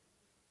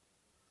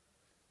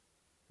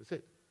 That's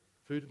it.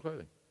 Food and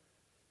clothing.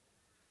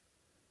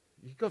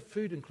 You've got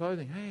food and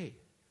clothing. Hey,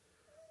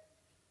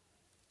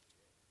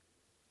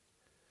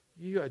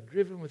 you are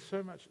driven with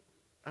so much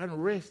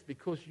unrest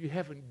because you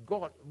haven't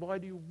got. Why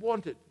do you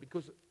want it?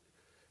 Because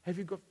have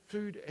you got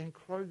food and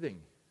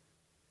clothing?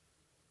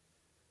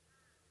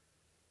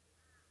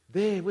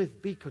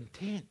 Therewith be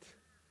content.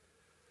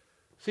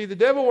 See, the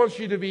devil wants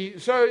you to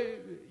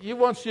he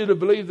wants you to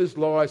believe this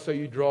lie so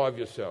you drive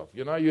yourself.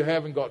 You know, you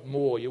haven't got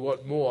more, you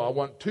want more. I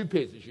want 2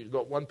 pairs of shoes,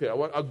 not 1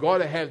 pair. I've got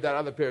to have that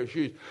other pair of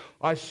shoes.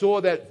 I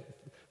saw that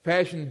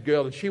fashion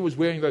girl and she was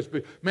wearing those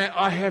boots. Man,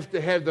 I have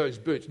to have those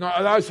boots. No,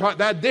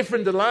 they're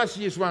different than last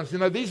year's ones. You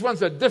know, these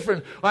ones are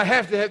different. I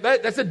have to have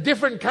that. That's a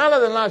different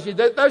colour than last year.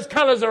 Those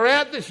colours are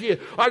out this year.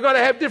 I've got to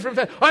have different.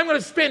 I'm going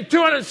to spend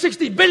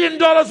 $260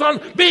 billion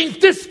on being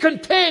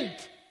discontent.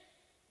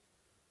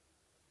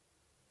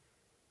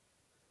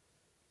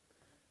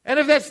 And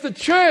if that's the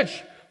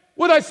church,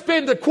 would I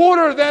spend a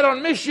quarter of that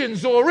on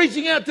missions or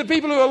reaching out to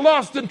people who are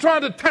lost and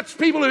trying to touch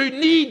people who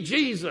need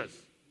Jesus?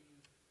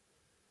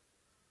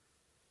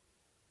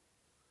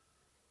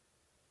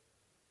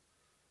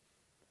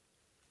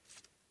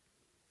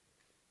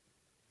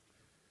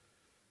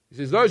 He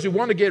says, those who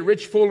want to get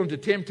rich fall into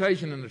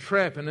temptation and a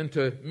trap and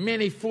into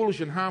many foolish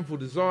and harmful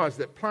desires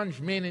that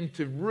plunge men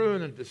into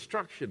ruin and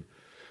destruction.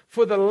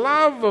 For the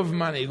love of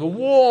money, the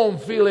warm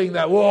feeling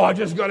that, I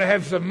just got to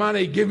have some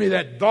money, give me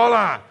that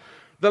dollar.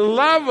 The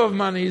love of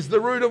money is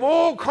the root of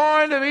all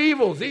kind of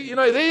evils. You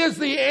know, there's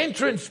the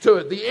entrance to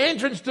it. The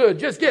entrance to it.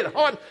 Just get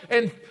hot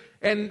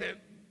and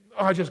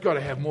I just got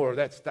to have more of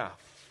that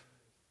stuff.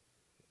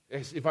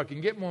 If I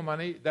can get more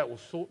money, that will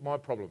sort my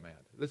problem out.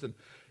 Listen,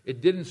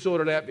 It didn't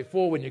sort it out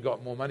before when you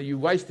got more money. You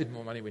wasted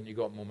more money when you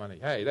got more money.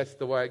 Hey, that's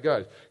the way it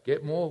goes.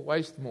 Get more,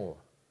 waste more.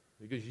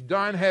 Because you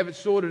don't have it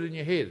sorted in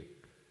your head.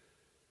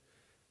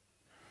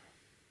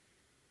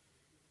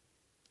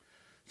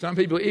 Some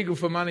people eager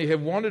for money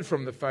have wandered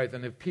from the faith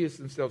and have pierced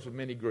themselves with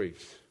many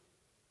griefs.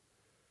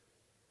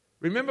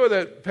 Remember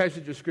that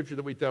passage of scripture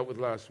that we dealt with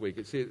last week?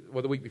 It said,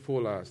 well, the week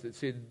before last. It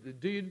said,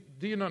 do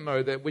you not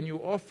know that when you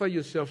offer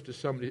yourself to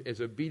somebody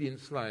as obedient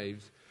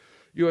slaves,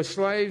 you are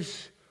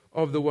slaves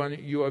of the one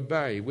you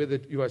obey, whether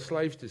you are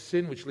slaves to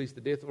sin, which leads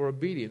to death, or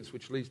obedience,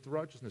 which leads to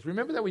righteousness.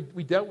 Remember that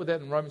we dealt with that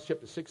in Romans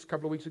chapter 6 a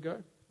couple of weeks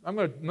ago?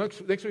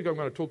 Next week I'm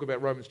going to talk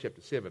about Romans chapter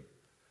 7.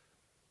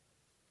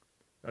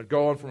 I'll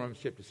go on from Romans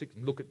chapter 6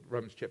 and look at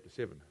Romans chapter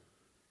 7.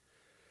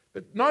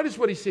 But notice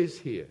what he says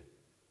here.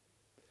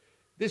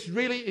 This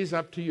really is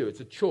up to you. It's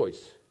a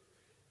choice.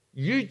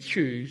 You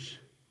choose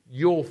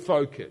your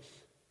focus.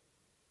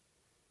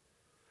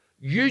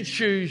 You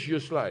choose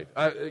your slave.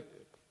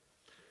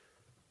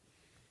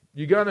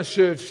 You're going to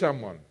serve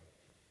someone.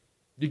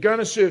 You're going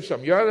to serve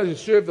someone. You're either going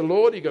to serve the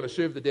Lord or you're going to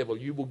serve the devil.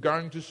 You are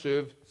going to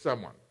serve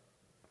someone.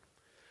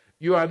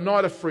 You are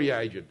not a free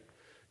agent.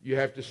 You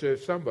have to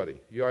serve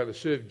somebody. You either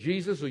serve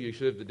Jesus or you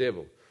serve the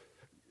devil.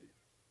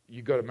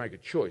 You've got to make a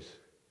choice.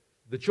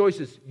 The choice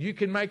is you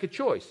can make a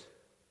choice.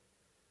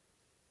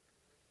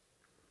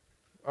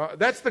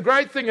 That's the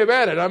great thing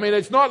about it. I mean,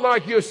 it's not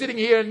like you're sitting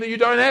here and you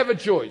don't have a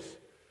choice.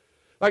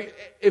 Like,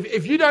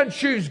 if you don't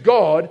choose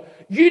God,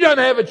 you don't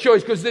have a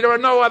choice because there are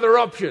no other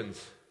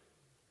options.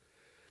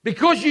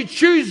 Because you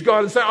choose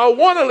God and say, I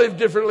want to live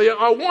differently,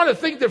 I want to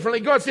think differently,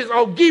 God says,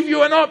 I'll give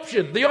you an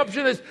option. The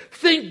option is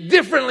think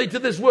differently to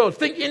this world.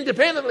 Think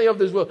independently of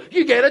this world.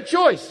 You get a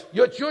choice.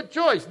 It's your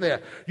choice now.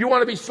 You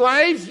want to be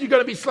slaves? You're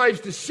going to be slaves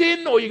to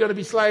sin or you're going to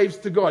be slaves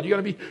to God.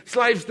 You're going to be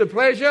slaves to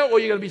pleasure or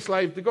you're going to be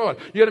slaves to God.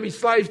 You're going to be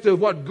slaves to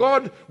what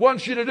God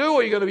wants you to do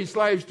or you're going to be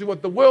slaves to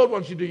what the world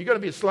wants you to do. You're going to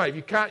be a slave.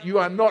 You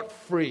are not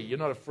free. You're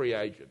not a free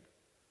agent.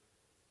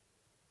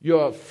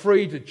 You're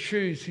free to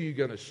choose who you're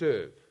going to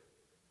serve.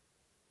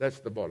 That's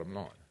the bottom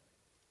line.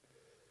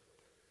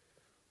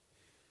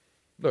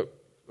 Look,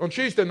 on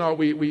Tuesday night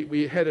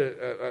we had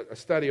a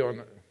study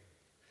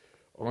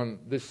on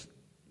this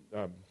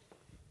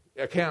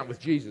account with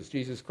Jesus.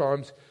 Jesus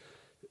climbs,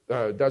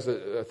 does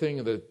a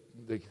thing.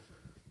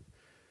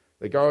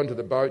 They go into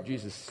the boat.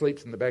 Jesus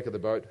sleeps in the back of the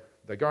boat.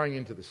 They're going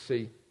into the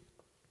sea.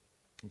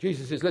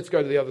 Jesus says, let's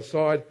go to the other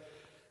side.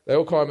 They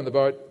all climb in the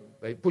boat.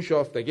 They push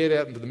off. They get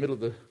out into the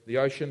middle of the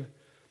ocean.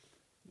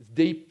 It's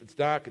deep. It's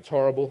dark. It's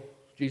horrible.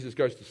 Jesus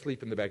goes to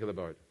sleep in the back of the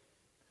boat.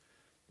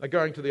 They're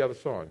going to the other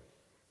side.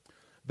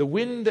 The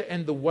wind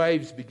and the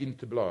waves begin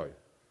to blow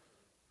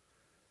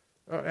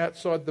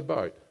outside the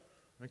boat.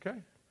 Okay?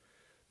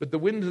 But the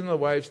wind and the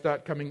waves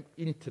start coming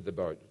into the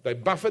boat. They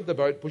buffet the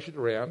boat, push it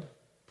around,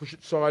 push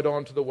it side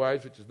on to the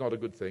waves, which is not a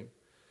good thing.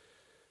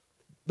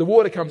 The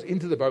water comes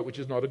into the boat, which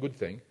is not a good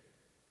thing.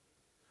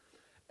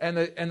 And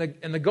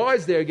the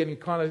guys there are getting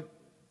kind of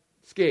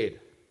scared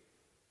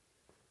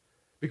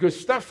because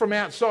stuff from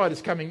outside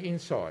is coming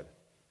inside.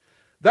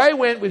 They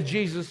went with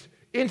Jesus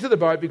into the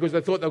boat because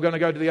they thought they were going to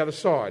go to the other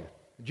side.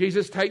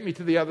 Jesus, take me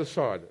to the other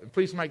side. And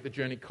please make the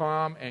journey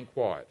calm and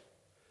quiet.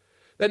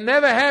 That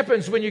never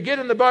happens when you get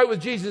in the boat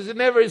with Jesus. It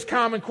never is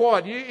calm and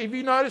quiet. Have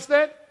you noticed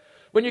that?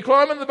 When you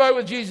climb in the boat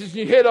with Jesus and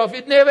you head off,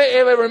 it never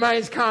ever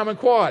remains calm and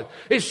quiet.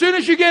 As soon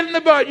as you get in the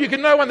boat, you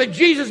can know one thing.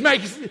 Jesus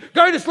makes you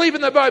go to sleep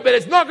in the boat, but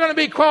it's not going to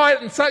be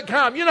quiet and so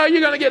calm. You know,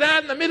 you're going to get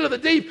out in the middle of the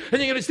deep and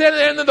you're going to stand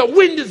there and then the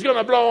wind is going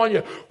to blow on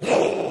you.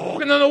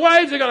 And then the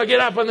waves are going to get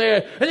up in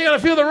there and you're going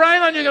to feel the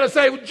rain on you. You're going to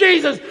say, well,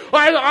 Jesus,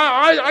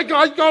 I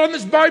got on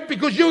this boat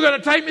because you were going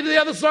to take me to the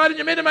other side and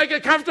you're meant to make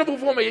it comfortable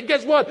for me. And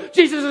guess what?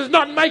 Jesus is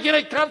not making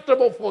it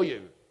comfortable for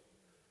you.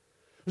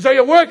 So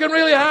you're working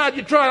really hard.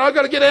 You're trying. I've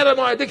got to get out of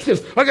my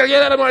addictions. I've got to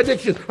get out of my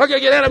addictions. I've got to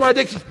get out of my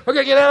addictions. I've got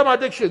to get out of my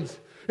addictions.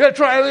 You've got to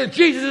try.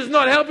 Jesus is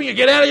not helping you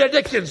get out of your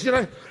addictions. You know,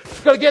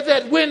 you've got to get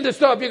that wind to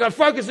stop. You're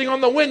focusing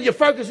on the wind. You're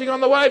focusing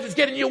on the waves. It's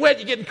getting you wet.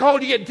 You're getting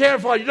cold. You're getting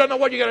terrified. You don't know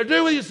what you're going to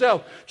do with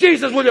yourself.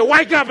 Jesus, will you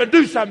wake up and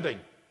do something?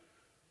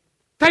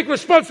 Take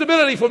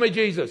responsibility for me,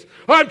 Jesus.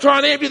 I'm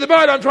trying to empty the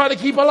boat. I'm trying to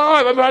keep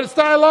alive. I'm trying to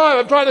stay alive.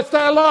 I'm trying to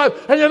stay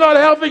alive. And you're not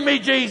helping me,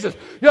 Jesus.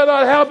 You're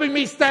not helping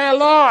me stay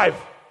alive.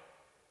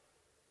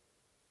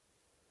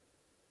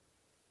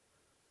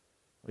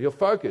 Your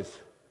focus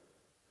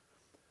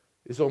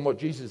is on what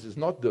Jesus is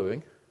not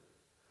doing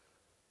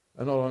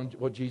and not on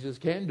what Jesus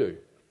can do.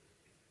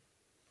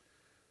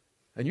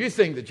 And you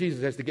think that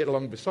Jesus has to get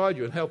along beside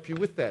you and help you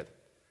with that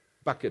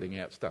bucketing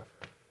out stuff.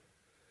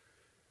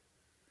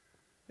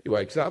 He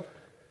wakes up.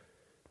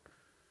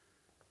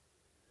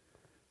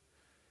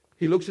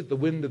 He looks at the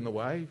wind and the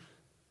waves.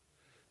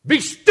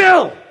 Be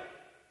still!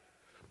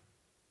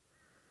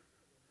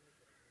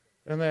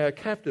 And they are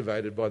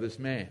captivated by this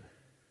man.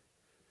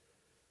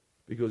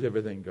 Because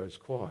everything goes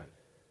quiet.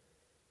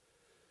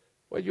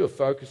 What you're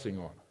focusing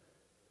on?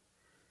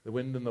 The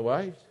wind and the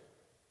waves?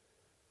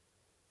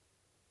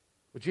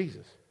 Or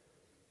Jesus?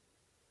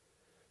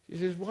 He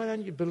says, why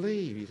don't you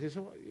believe? He says,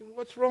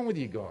 what's wrong with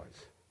you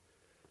guys?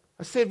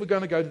 I said we're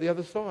going to go to the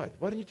other side.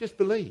 Why don't you just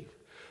believe?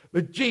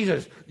 But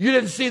Jesus, you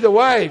didn't see the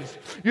waves.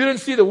 You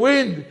didn't see the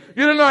wind.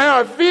 You don't know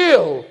how I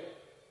feel.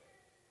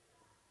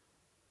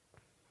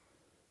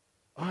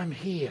 I'm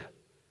here.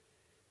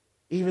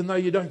 Even though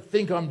you don't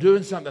think I'm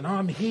doing something,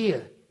 I'm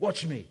here.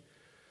 Watch me.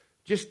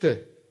 Just to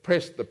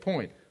press the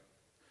point.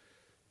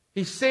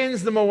 He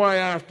sends them away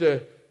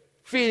after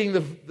feeding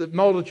the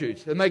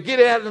multitudes. And they get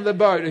out in the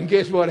boat, and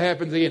guess what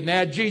happens again?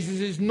 Now Jesus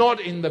is not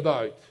in the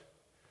boat.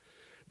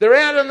 They're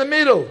out in the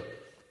middle,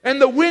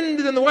 and the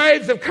wind and the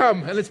waves have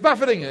come, and it's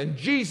buffeting. And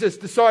Jesus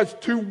decides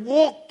to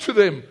walk to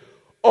them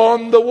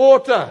on the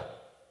water.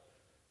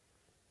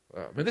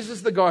 I mean, this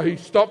is the guy who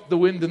stopped the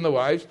wind and the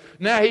waves.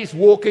 Now he's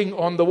walking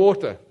on the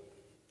water.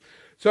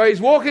 So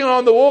he's walking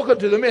on the water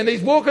to them, and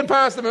he's walking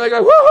past them, and they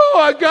go,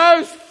 "Woohoo, a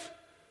ghost!"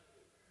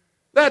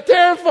 They're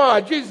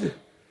terrified. Jesus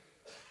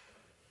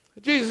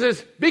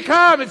says, "Be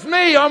calm, it's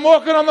me, I'm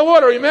walking on the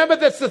water." Remember,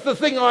 that's the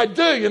thing I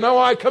do.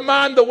 I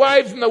command the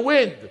waves and the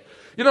wind.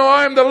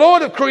 I am the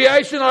Lord of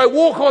creation, I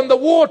walk on the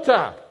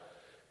water.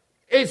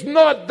 It's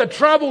not the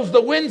troubles, the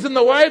winds and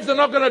the waves are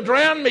not going to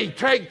drown me.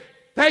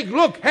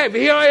 Look,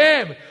 here I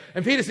am.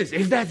 And Peter says,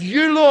 "If that's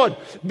you, Lord,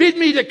 bid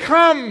me to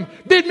come.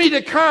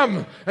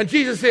 And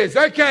Jesus says,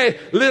 "Okay,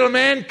 little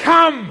man,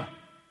 come."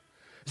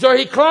 So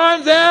he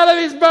climbs out of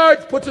his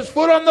boat, puts his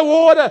foot on the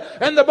water,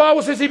 and the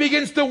Bible says he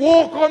begins to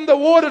walk on the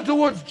water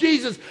towards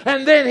Jesus.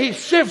 And then he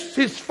shifts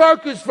his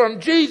focus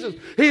from Jesus.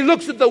 He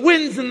looks at the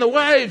winds and the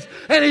waves,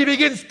 and he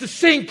begins to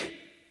sink.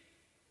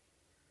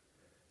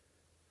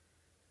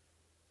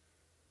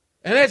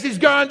 And as he's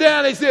going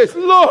down, he says,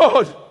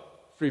 "Lord,"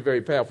 3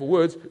 very powerful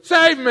words,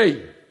 "save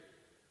me."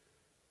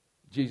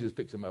 Jesus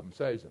picks him up and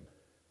saves him.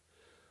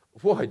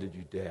 "Why did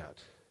you doubt?"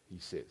 he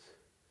says.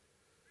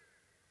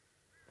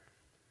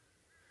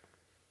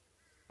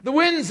 The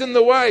winds and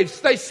the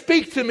waves, they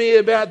speak to me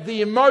about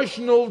the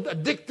emotional,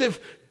 addictive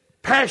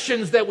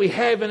passions that we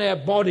have in our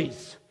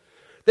bodies,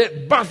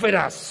 that buffet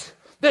us,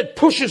 that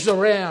push us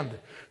around,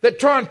 that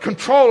try and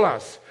control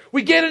us.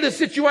 We get into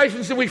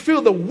situations and we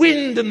feel the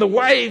wind and the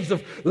waves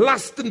of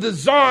lust and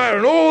desire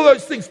and all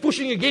those things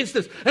pushing against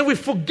us, and we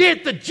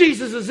forget that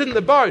Jesus is in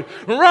the boat.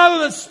 And rather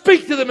than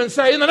speak to them and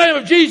say, "In the name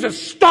of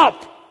Jesus,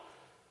 stop.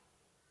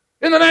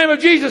 In the name of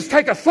Jesus,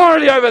 take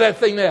authority over that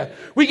thing now,"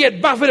 we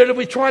get buffeted and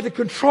we try to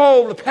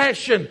control the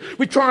passion.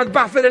 We try and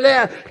buffet it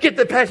out, get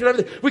the passion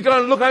over there. We go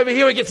and look over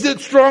here, it gets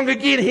strong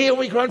again here.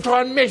 We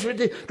try and measure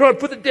it, try and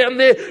put it down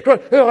there.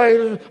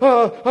 You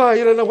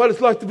don't know what it's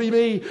like to be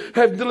me,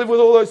 having to live with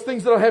all those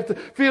things that I have to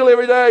feel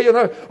every day.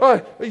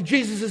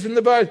 Jesus is in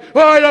the boat. He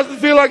doesn't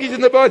feel like he's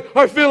in the boat.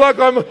 I feel like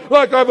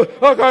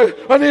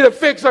I need a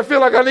fix. I feel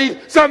like I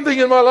need something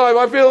in my life.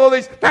 I feel all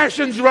these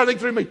passions running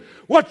through me.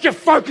 What you're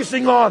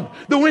focusing on,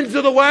 the winds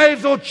or the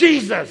waves or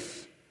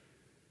Jesus?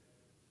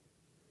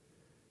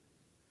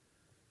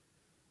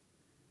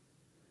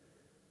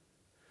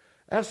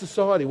 Our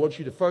society wants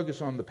you to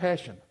focus on the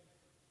passion.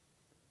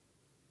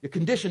 You're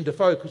conditioned to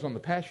focus on the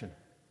passion.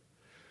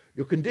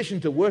 You're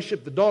conditioned to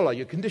worship the dollar.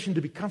 You're conditioned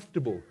to be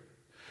comfortable.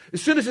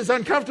 As soon as it's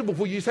uncomfortable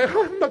for you, you say,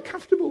 "I'm not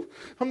comfortable.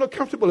 I'm not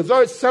comfortable." As though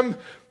it's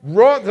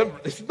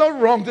it's not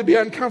wrong to be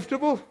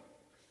uncomfortable.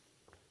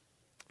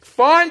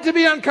 Fine to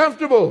be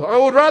uncomfortable. I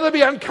would rather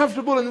be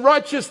uncomfortable and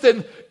righteous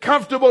than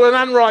comfortable and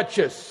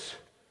unrighteous.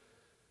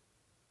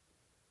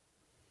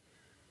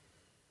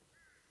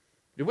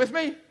 You with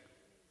me?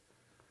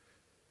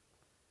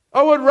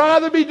 I would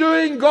rather be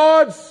doing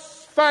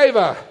God's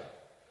favor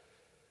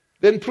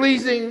than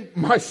pleasing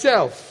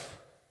myself.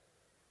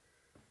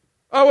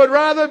 I would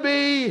rather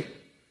be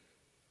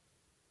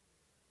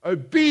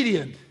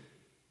obedient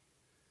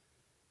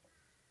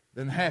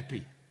than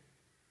happy.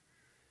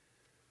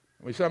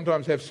 We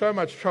sometimes have so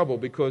much trouble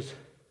because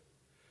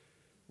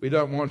we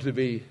don't want to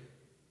be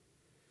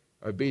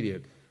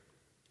obedient.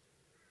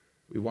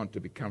 We want to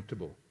be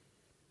comfortable.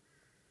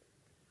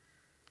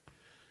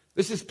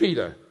 This is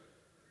Peter.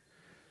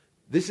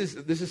 This is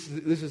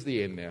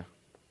the end now.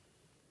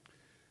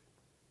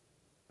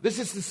 This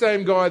is the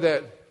same guy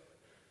that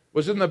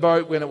was in the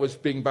boat when it was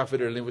being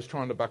buffeted and he was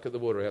trying to bucket the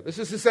water out. This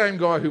is the same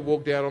guy who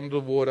walked out onto the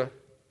water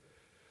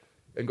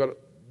and got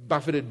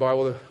buffeted by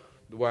all the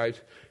waves.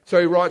 So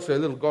he writes a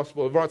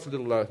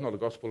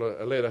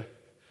letter.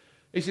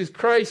 He says,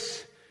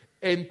 "Grace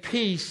and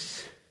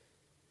peace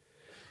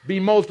be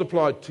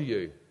multiplied to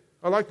you."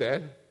 I like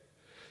that,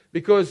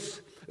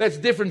 because that's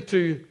different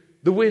to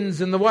the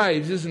winds and the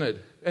waves, isn't it?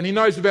 And he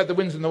knows about the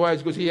winds and the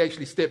waves because he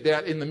actually stepped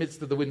out in the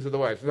midst of the winds and the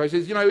waves. So he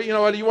says, you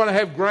know what, you want to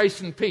have grace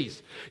and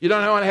peace. You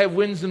don't want to have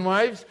winds and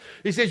waves.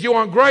 He says, you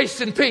want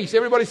grace and peace.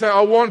 Everybody say,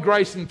 "I want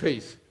grace and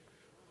peace.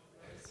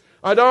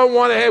 I don't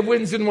want to have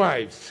winds and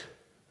waves."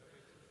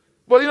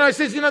 Well, he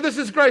says, this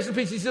is grace and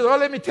peace. He says,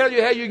 let me tell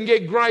you how you can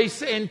get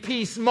grace and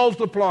peace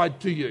multiplied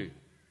to you.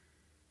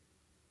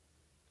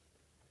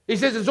 He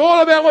says, it's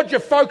all about what you're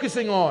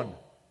focusing on.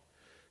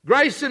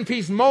 Grace and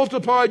peace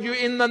multiplied you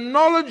in the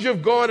knowledge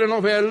of God and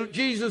of our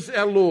Jesus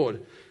our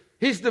Lord.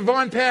 His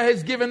divine power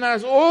has given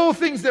us all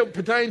things that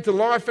pertain to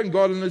life and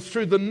godliness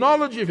through the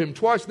knowledge of Him.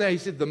 Twice now he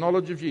said the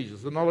knowledge of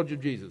Jesus, the knowledge of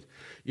Jesus.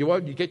 You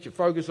get your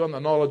focus on the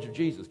knowledge of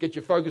Jesus. Get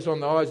your focus on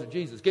the eyes of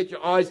Jesus. Get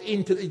your eyes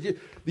into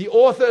the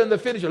author and the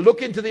finisher.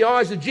 Look into the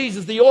eyes of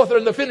Jesus, the author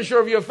and the finisher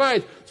of your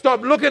faith. Stop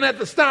looking at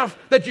the stuff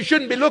that you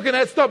shouldn't be looking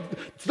at.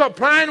 Stop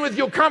playing with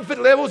your comfort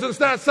levels and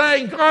start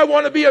saying, I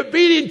want to be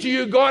obedient to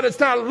you, God, and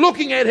start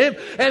looking at him,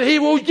 and he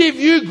will give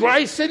you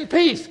grace and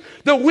peace.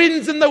 The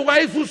winds and the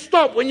waves will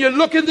stop when you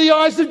look in the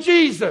eyes of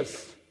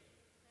Jesus.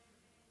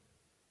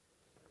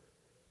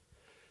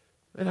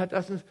 And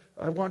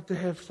I want to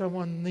have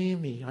someone near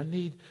me. I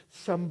need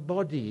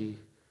somebody.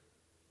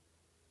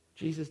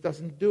 Jesus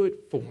doesn't do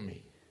it for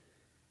me.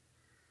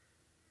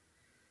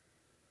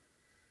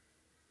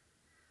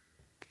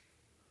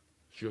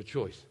 It's your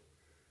choice.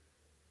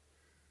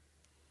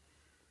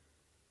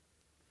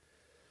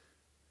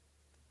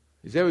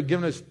 He's ever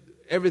given us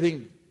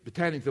everything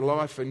pertaining to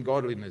life and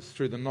godliness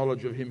through the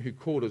knowledge of him who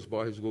called us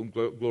by his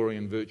glory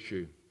and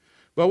virtue,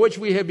 by which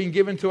we have been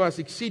given to us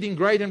exceeding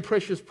great and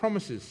precious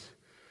promises,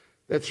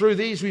 that through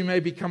these we may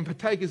become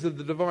partakers of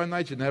the divine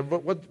nature. Now,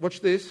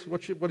 watch this.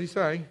 What he's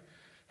saying.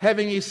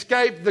 Having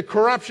escaped the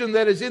corruption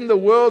that is in the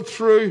world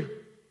through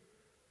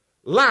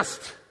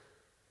lust.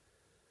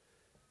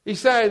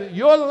 He's saying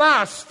your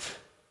lust,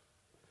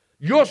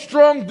 your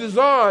strong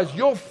desires,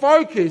 your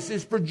focus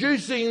is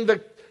producing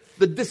the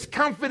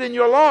discomfort in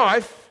your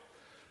life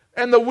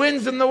and the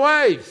winds and the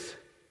waves.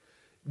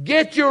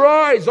 Get your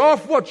eyes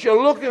off what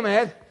you're looking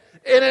at.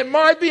 And it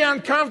might be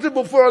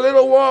uncomfortable for a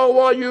little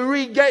while you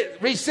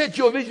reset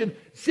your vision.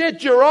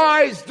 Set your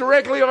eyes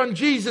directly on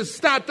Jesus.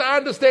 Start to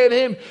understand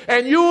him.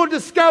 And you will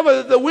discover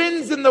that the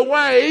winds and the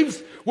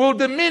waves will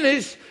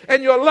diminish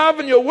and your love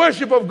and your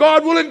worship of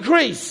God will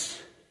increase.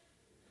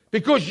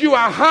 Because you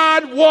are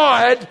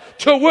hardwired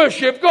to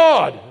worship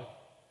God.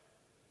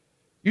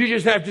 You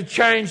just have to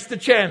change the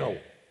channel.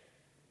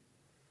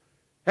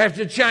 Have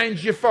to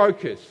change your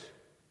focus.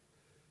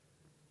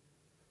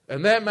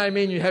 And that may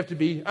mean you have to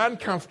be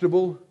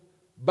uncomfortable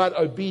but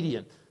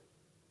obedient.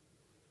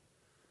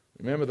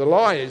 Remember, the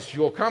lie is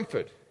your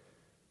comfort.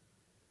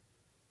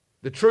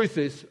 The truth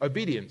is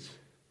obedience.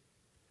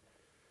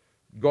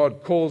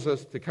 God calls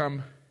us to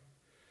come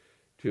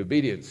to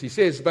obedience. He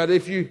says, but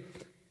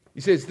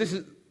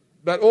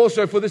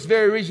also for this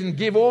very reason,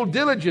 give all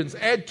diligence,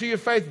 add to your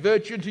faith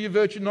virtue, and to your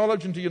virtue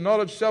knowledge, and to your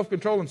knowledge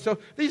self-control and self.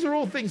 These are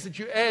all things that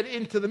you add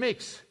into the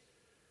mix.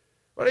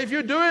 But if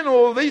you're doing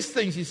all these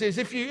things, he says,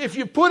 if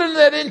you're putting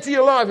that into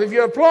your life, if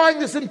you're applying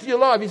this into your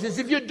life, he says,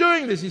 if you're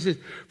doing this, he says,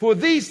 for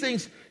these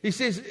things, he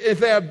says, if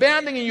they are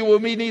abounding in you, will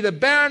be neither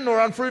barren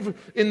nor unfruitful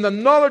in the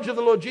knowledge of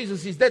the Lord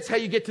Jesus. He says, that's how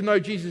you get to know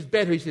Jesus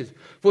better, he says.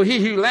 For he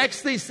who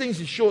lacks these things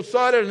is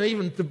short-sighted and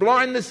even to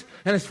blindness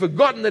and has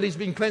forgotten that he's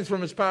been cleansed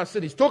from his past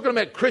sin. He's talking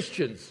about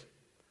Christians.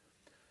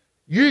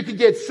 You could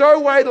get so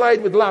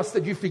waylaid with lust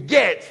that you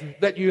forget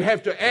that you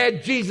have to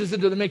add Jesus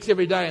into the mix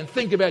every day and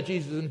think about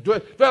Jesus and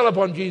dwell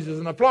upon Jesus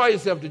and apply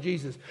yourself to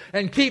Jesus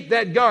and keep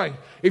that going.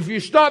 If you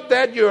stop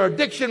that, your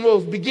addiction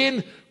will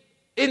begin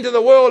into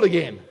the world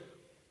again.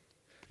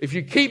 If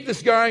you keep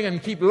this going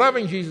and keep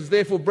loving Jesus,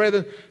 therefore,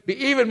 brethren, be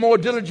even more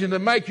diligent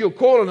and make your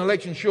call and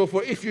election sure.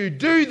 For if you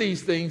do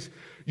these things,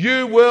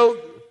 you will,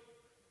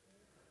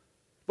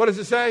 what does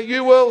it say?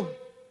 You will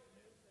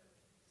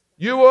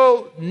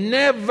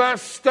never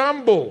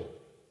stumble.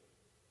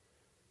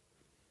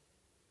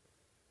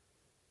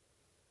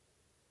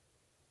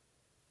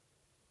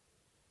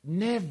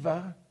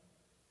 Never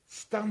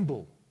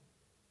stumble.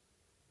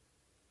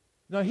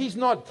 No, he's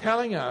not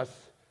telling us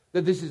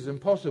that this is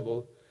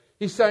impossible.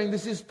 He's saying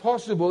this is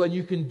possible and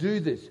you can do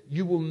this.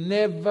 You will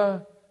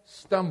never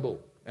stumble.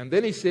 And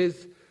then he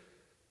says,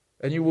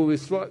 and you will be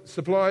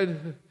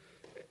supplied...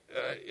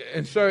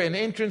 and so an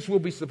entrance will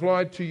be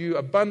supplied to you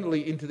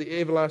abundantly into the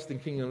everlasting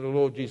kingdom of the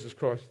Lord Jesus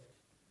Christ.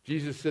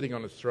 Jesus sitting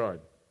on his throne.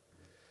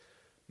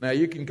 Now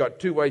you can got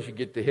two ways you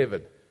get to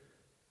heaven.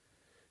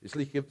 You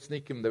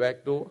sneak him the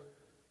back door,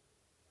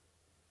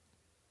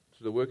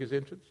 to the workers'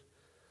 entrance,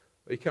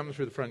 or you come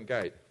through the front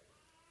gate.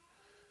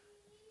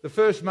 The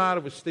first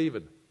martyr was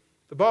Stephen.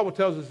 The Bible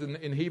tells us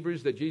in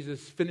Hebrews that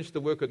Jesus finished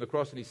the work on the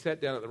cross and he sat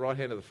down at the right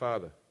hand of the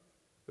Father.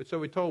 But so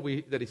we're told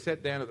that he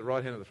sat down at the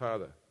right hand of the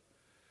Father.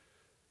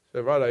 So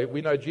righto,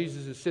 we know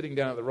Jesus is sitting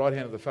down at the right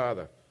hand of the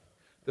Father.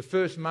 The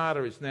first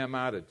martyr is now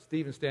martyred.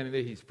 Stephen's standing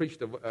there. He's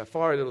preached a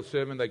fiery little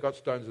sermon. They got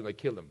stones and they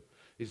killed him.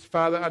 His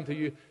Father unto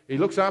you. He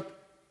looks up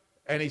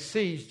and he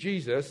sees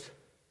Jesus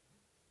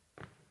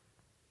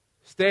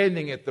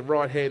standing at the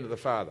right hand of the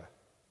Father.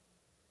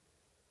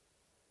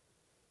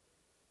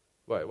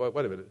 Wait a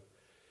minute.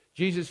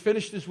 Jesus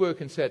finished his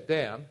work and sat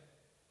down.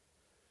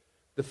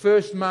 The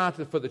first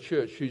martyr for the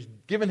church, who's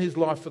given his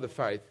life for the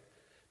faith,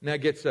 now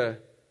gets a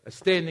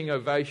standing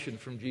ovation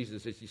from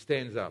Jesus as he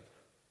stands up.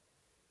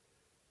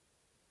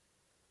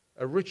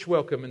 A rich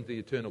welcome into the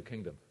eternal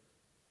kingdom.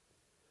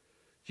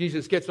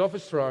 Jesus gets off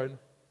his throne,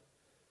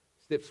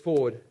 steps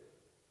forward.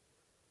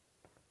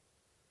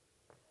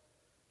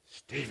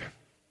 Stephen,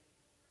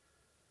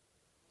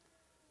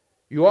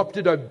 you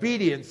opted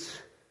obedience,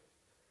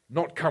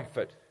 not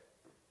comfort.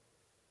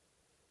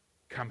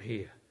 Come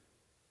here.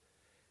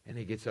 And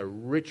he gets a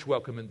rich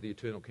welcome into the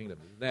eternal kingdom.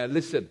 Now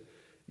listen,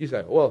 you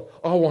say, well,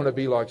 I want to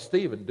be like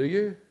Stephen, do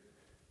you?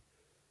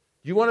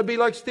 You want to be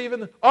like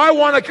Stephen? I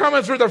want to come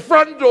in through the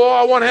front door.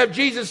 I want to have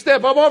Jesus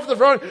step up off the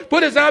front,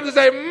 put his arms and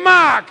say,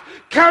 Mark,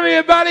 come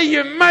here, buddy.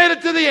 You made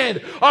it to the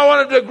end. I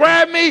wanted to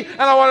grab me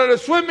and I wanted to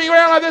swim me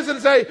around like this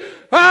and say,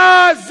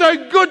 it's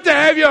so good to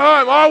have you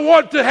home. I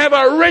want to have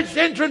a rich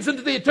entrance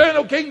into the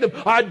eternal kingdom.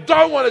 I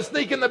don't want to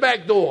sneak in the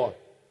back door.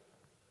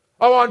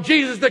 I want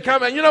Jesus to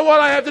come in. You know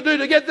what I have to do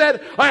to get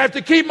that? I have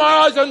to keep my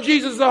eyes on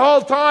Jesus the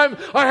whole time.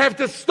 I have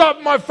to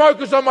stop my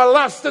focus on my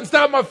lust and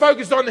start my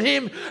focus on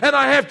him. And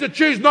I have to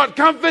choose not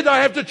comfort.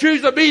 I have to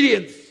choose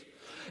obedience.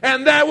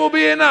 And that will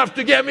be enough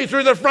to get me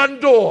through the front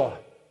door.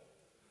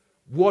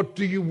 What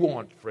do you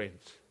want,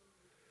 friends?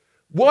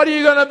 What are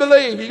you going to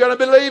believe? You're going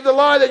to believe the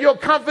lie that your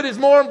comfort is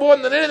more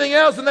important than anything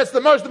else and that's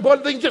the most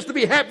important thing, just to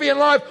be happy in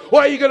life?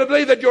 Or are you going to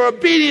believe that your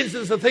obedience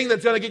is the thing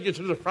that's going to get you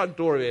to the front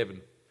door of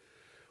heaven?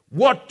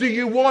 What do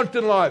you want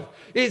in life?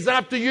 It's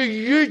up to you.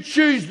 You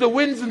choose the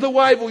winds and the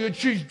wave, or you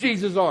choose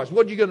Jesus' eyes.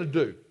 What are you going to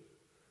do?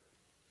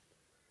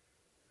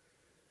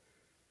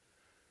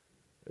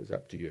 It's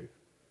up to you.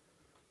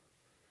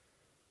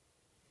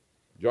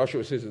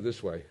 Joshua says it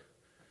this way.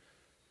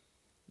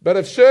 But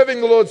if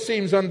serving the Lord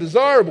seems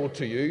undesirable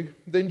to you,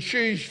 then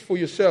choose for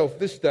yourself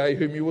this day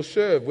whom you will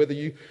serve, whether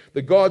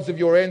the gods of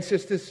your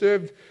ancestors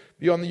served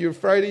beyond the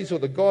Euphrates, or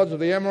the gods of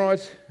the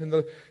Amorites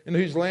in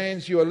whose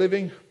lands you are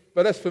living.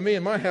 But as for me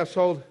and my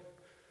household,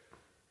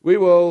 we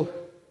will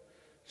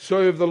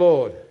serve the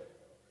Lord.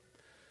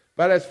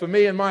 But as for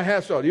me and my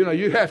household,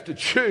 you have to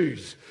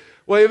choose.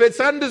 Well, if it's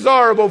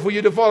undesirable for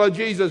you to follow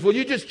Jesus, well,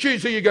 you just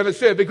choose who you're going to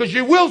serve, because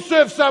you will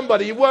serve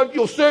somebody.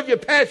 You'll serve your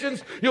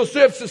passions, you'll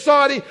serve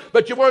society,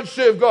 but you won't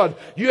serve God.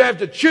 You have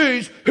to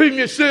choose whom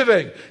you're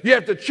serving. You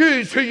have to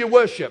choose who you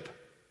worship.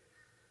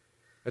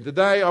 And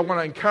today I want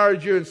to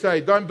encourage you and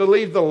say, don't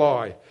believe the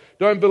lie.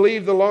 Don't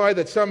believe the lie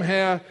that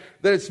somehow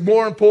that it's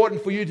more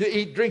important for you to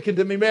eat, drink, and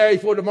to be merry,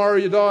 for tomorrow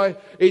you die.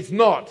 It's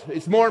not.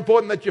 It's more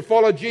important that you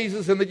follow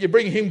Jesus and that you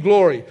bring him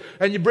glory.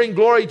 And you bring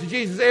glory to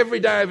Jesus every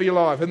day of your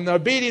life. And the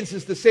obedience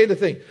is the center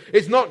thing.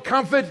 It's not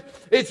comfort.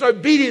 It's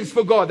obedience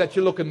for God that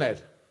you're looking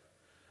at.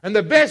 And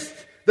the best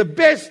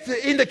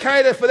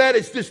indicator for that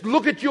is just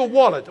look at your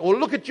wallet or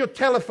look at your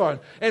telephone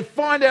and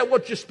find out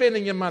what you're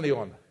spending your money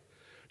on.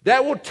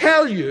 That will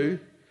tell you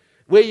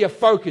where your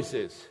focus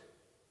is.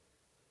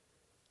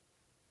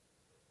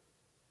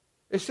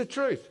 It's the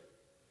truth.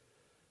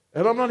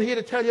 And I'm not here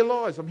to tell you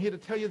lies. I'm here to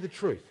tell you the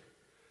truth.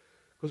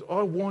 Because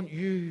I want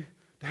you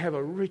to have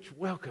a rich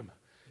welcome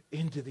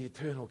into the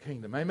eternal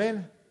kingdom.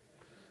 Amen?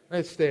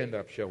 Let's stand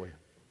up, shall we?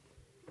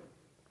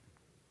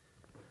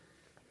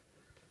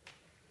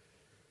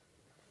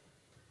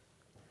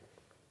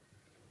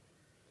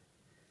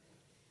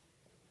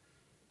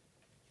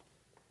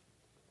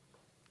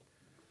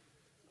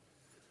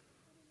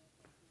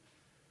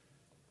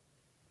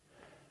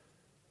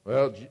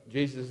 Well,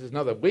 Jesus is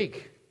another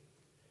week.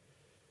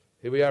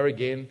 Here we are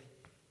again,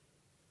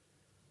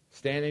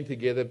 standing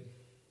together,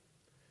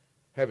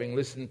 having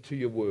listened to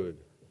your word.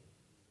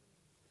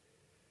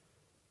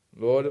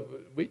 Lord,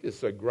 we're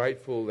just so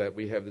grateful that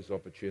we have this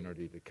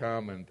opportunity to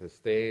come and to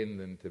stand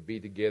and to be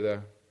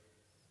together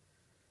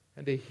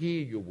and to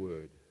hear your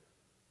word.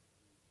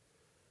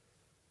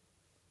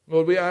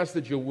 Lord, we ask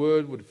that your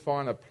word would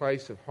find a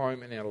place of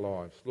home in our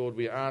lives. Lord,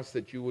 we ask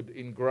that you would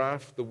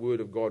engraft the word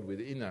of God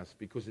within us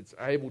because it's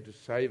able to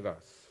save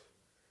us.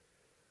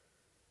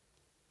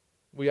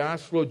 We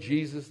ask, Lord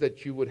Jesus,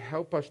 that you would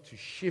help us to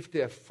shift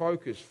our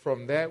focus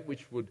from that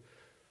which would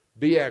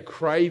be our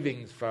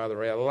cravings,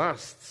 Father, our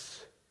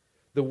lusts,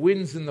 the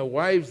winds and the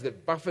waves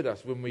that buffet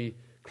us when we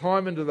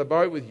climb into the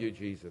boat with you,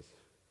 Jesus.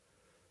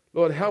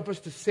 Lord, help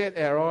us to set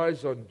our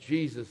eyes on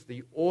Jesus,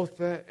 the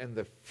author and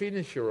the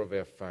finisher of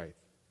our faith.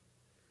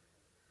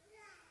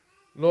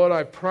 Lord,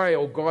 I pray,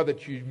 oh God,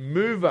 that you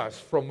move us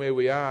from where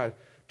we are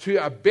to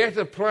a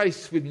better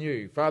place with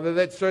you. Father,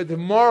 that so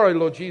tomorrow,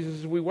 Lord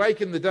Jesus, as we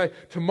wake in the day,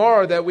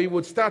 tomorrow that we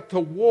would start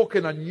to walk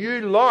in a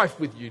new life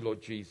with you,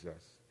 Lord Jesus.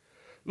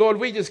 Lord,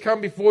 we just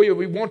come before you.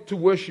 We want to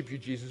worship you,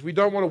 Jesus. We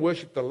don't want to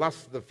worship the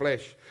lust of the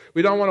flesh.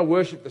 We don't want to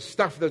worship the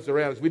stuff that's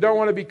around us. We don't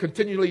want to be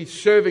continually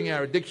serving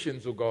our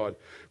addictions, oh God.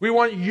 We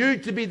want you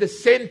to be the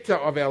center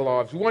of our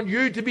lives. We want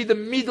you to be the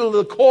middle,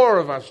 the core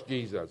of us,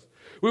 Jesus.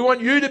 We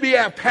want you to be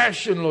our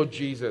passion, Lord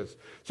Jesus.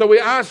 So we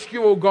ask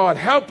you, oh God,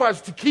 help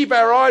us to keep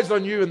our eyes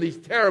on you in these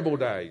terrible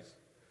days.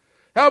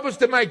 Help us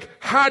to make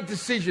hard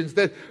decisions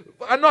that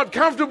are not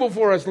comfortable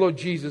for us, Lord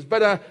Jesus,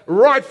 but are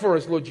right for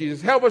us, Lord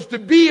Jesus. Help us to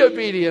be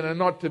obedient and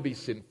not to be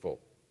sinful.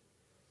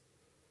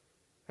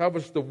 Help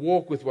us to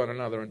walk with one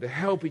another and to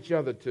help each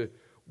other to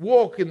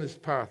walk in this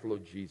path,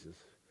 Lord Jesus,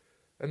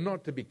 and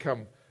not to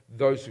become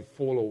those who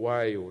fall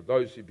away or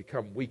those who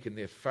become weak in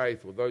their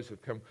faith or those who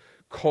become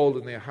cold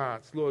in their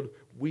hearts. Lord,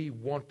 we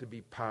want to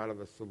be part of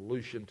the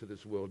solution to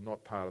this world,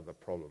 not part of the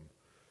problem.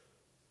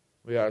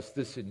 We ask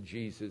this in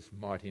Jesus'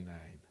 mighty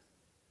name.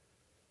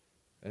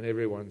 And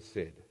everyone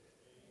said,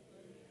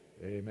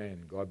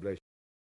 Amen. God bless you.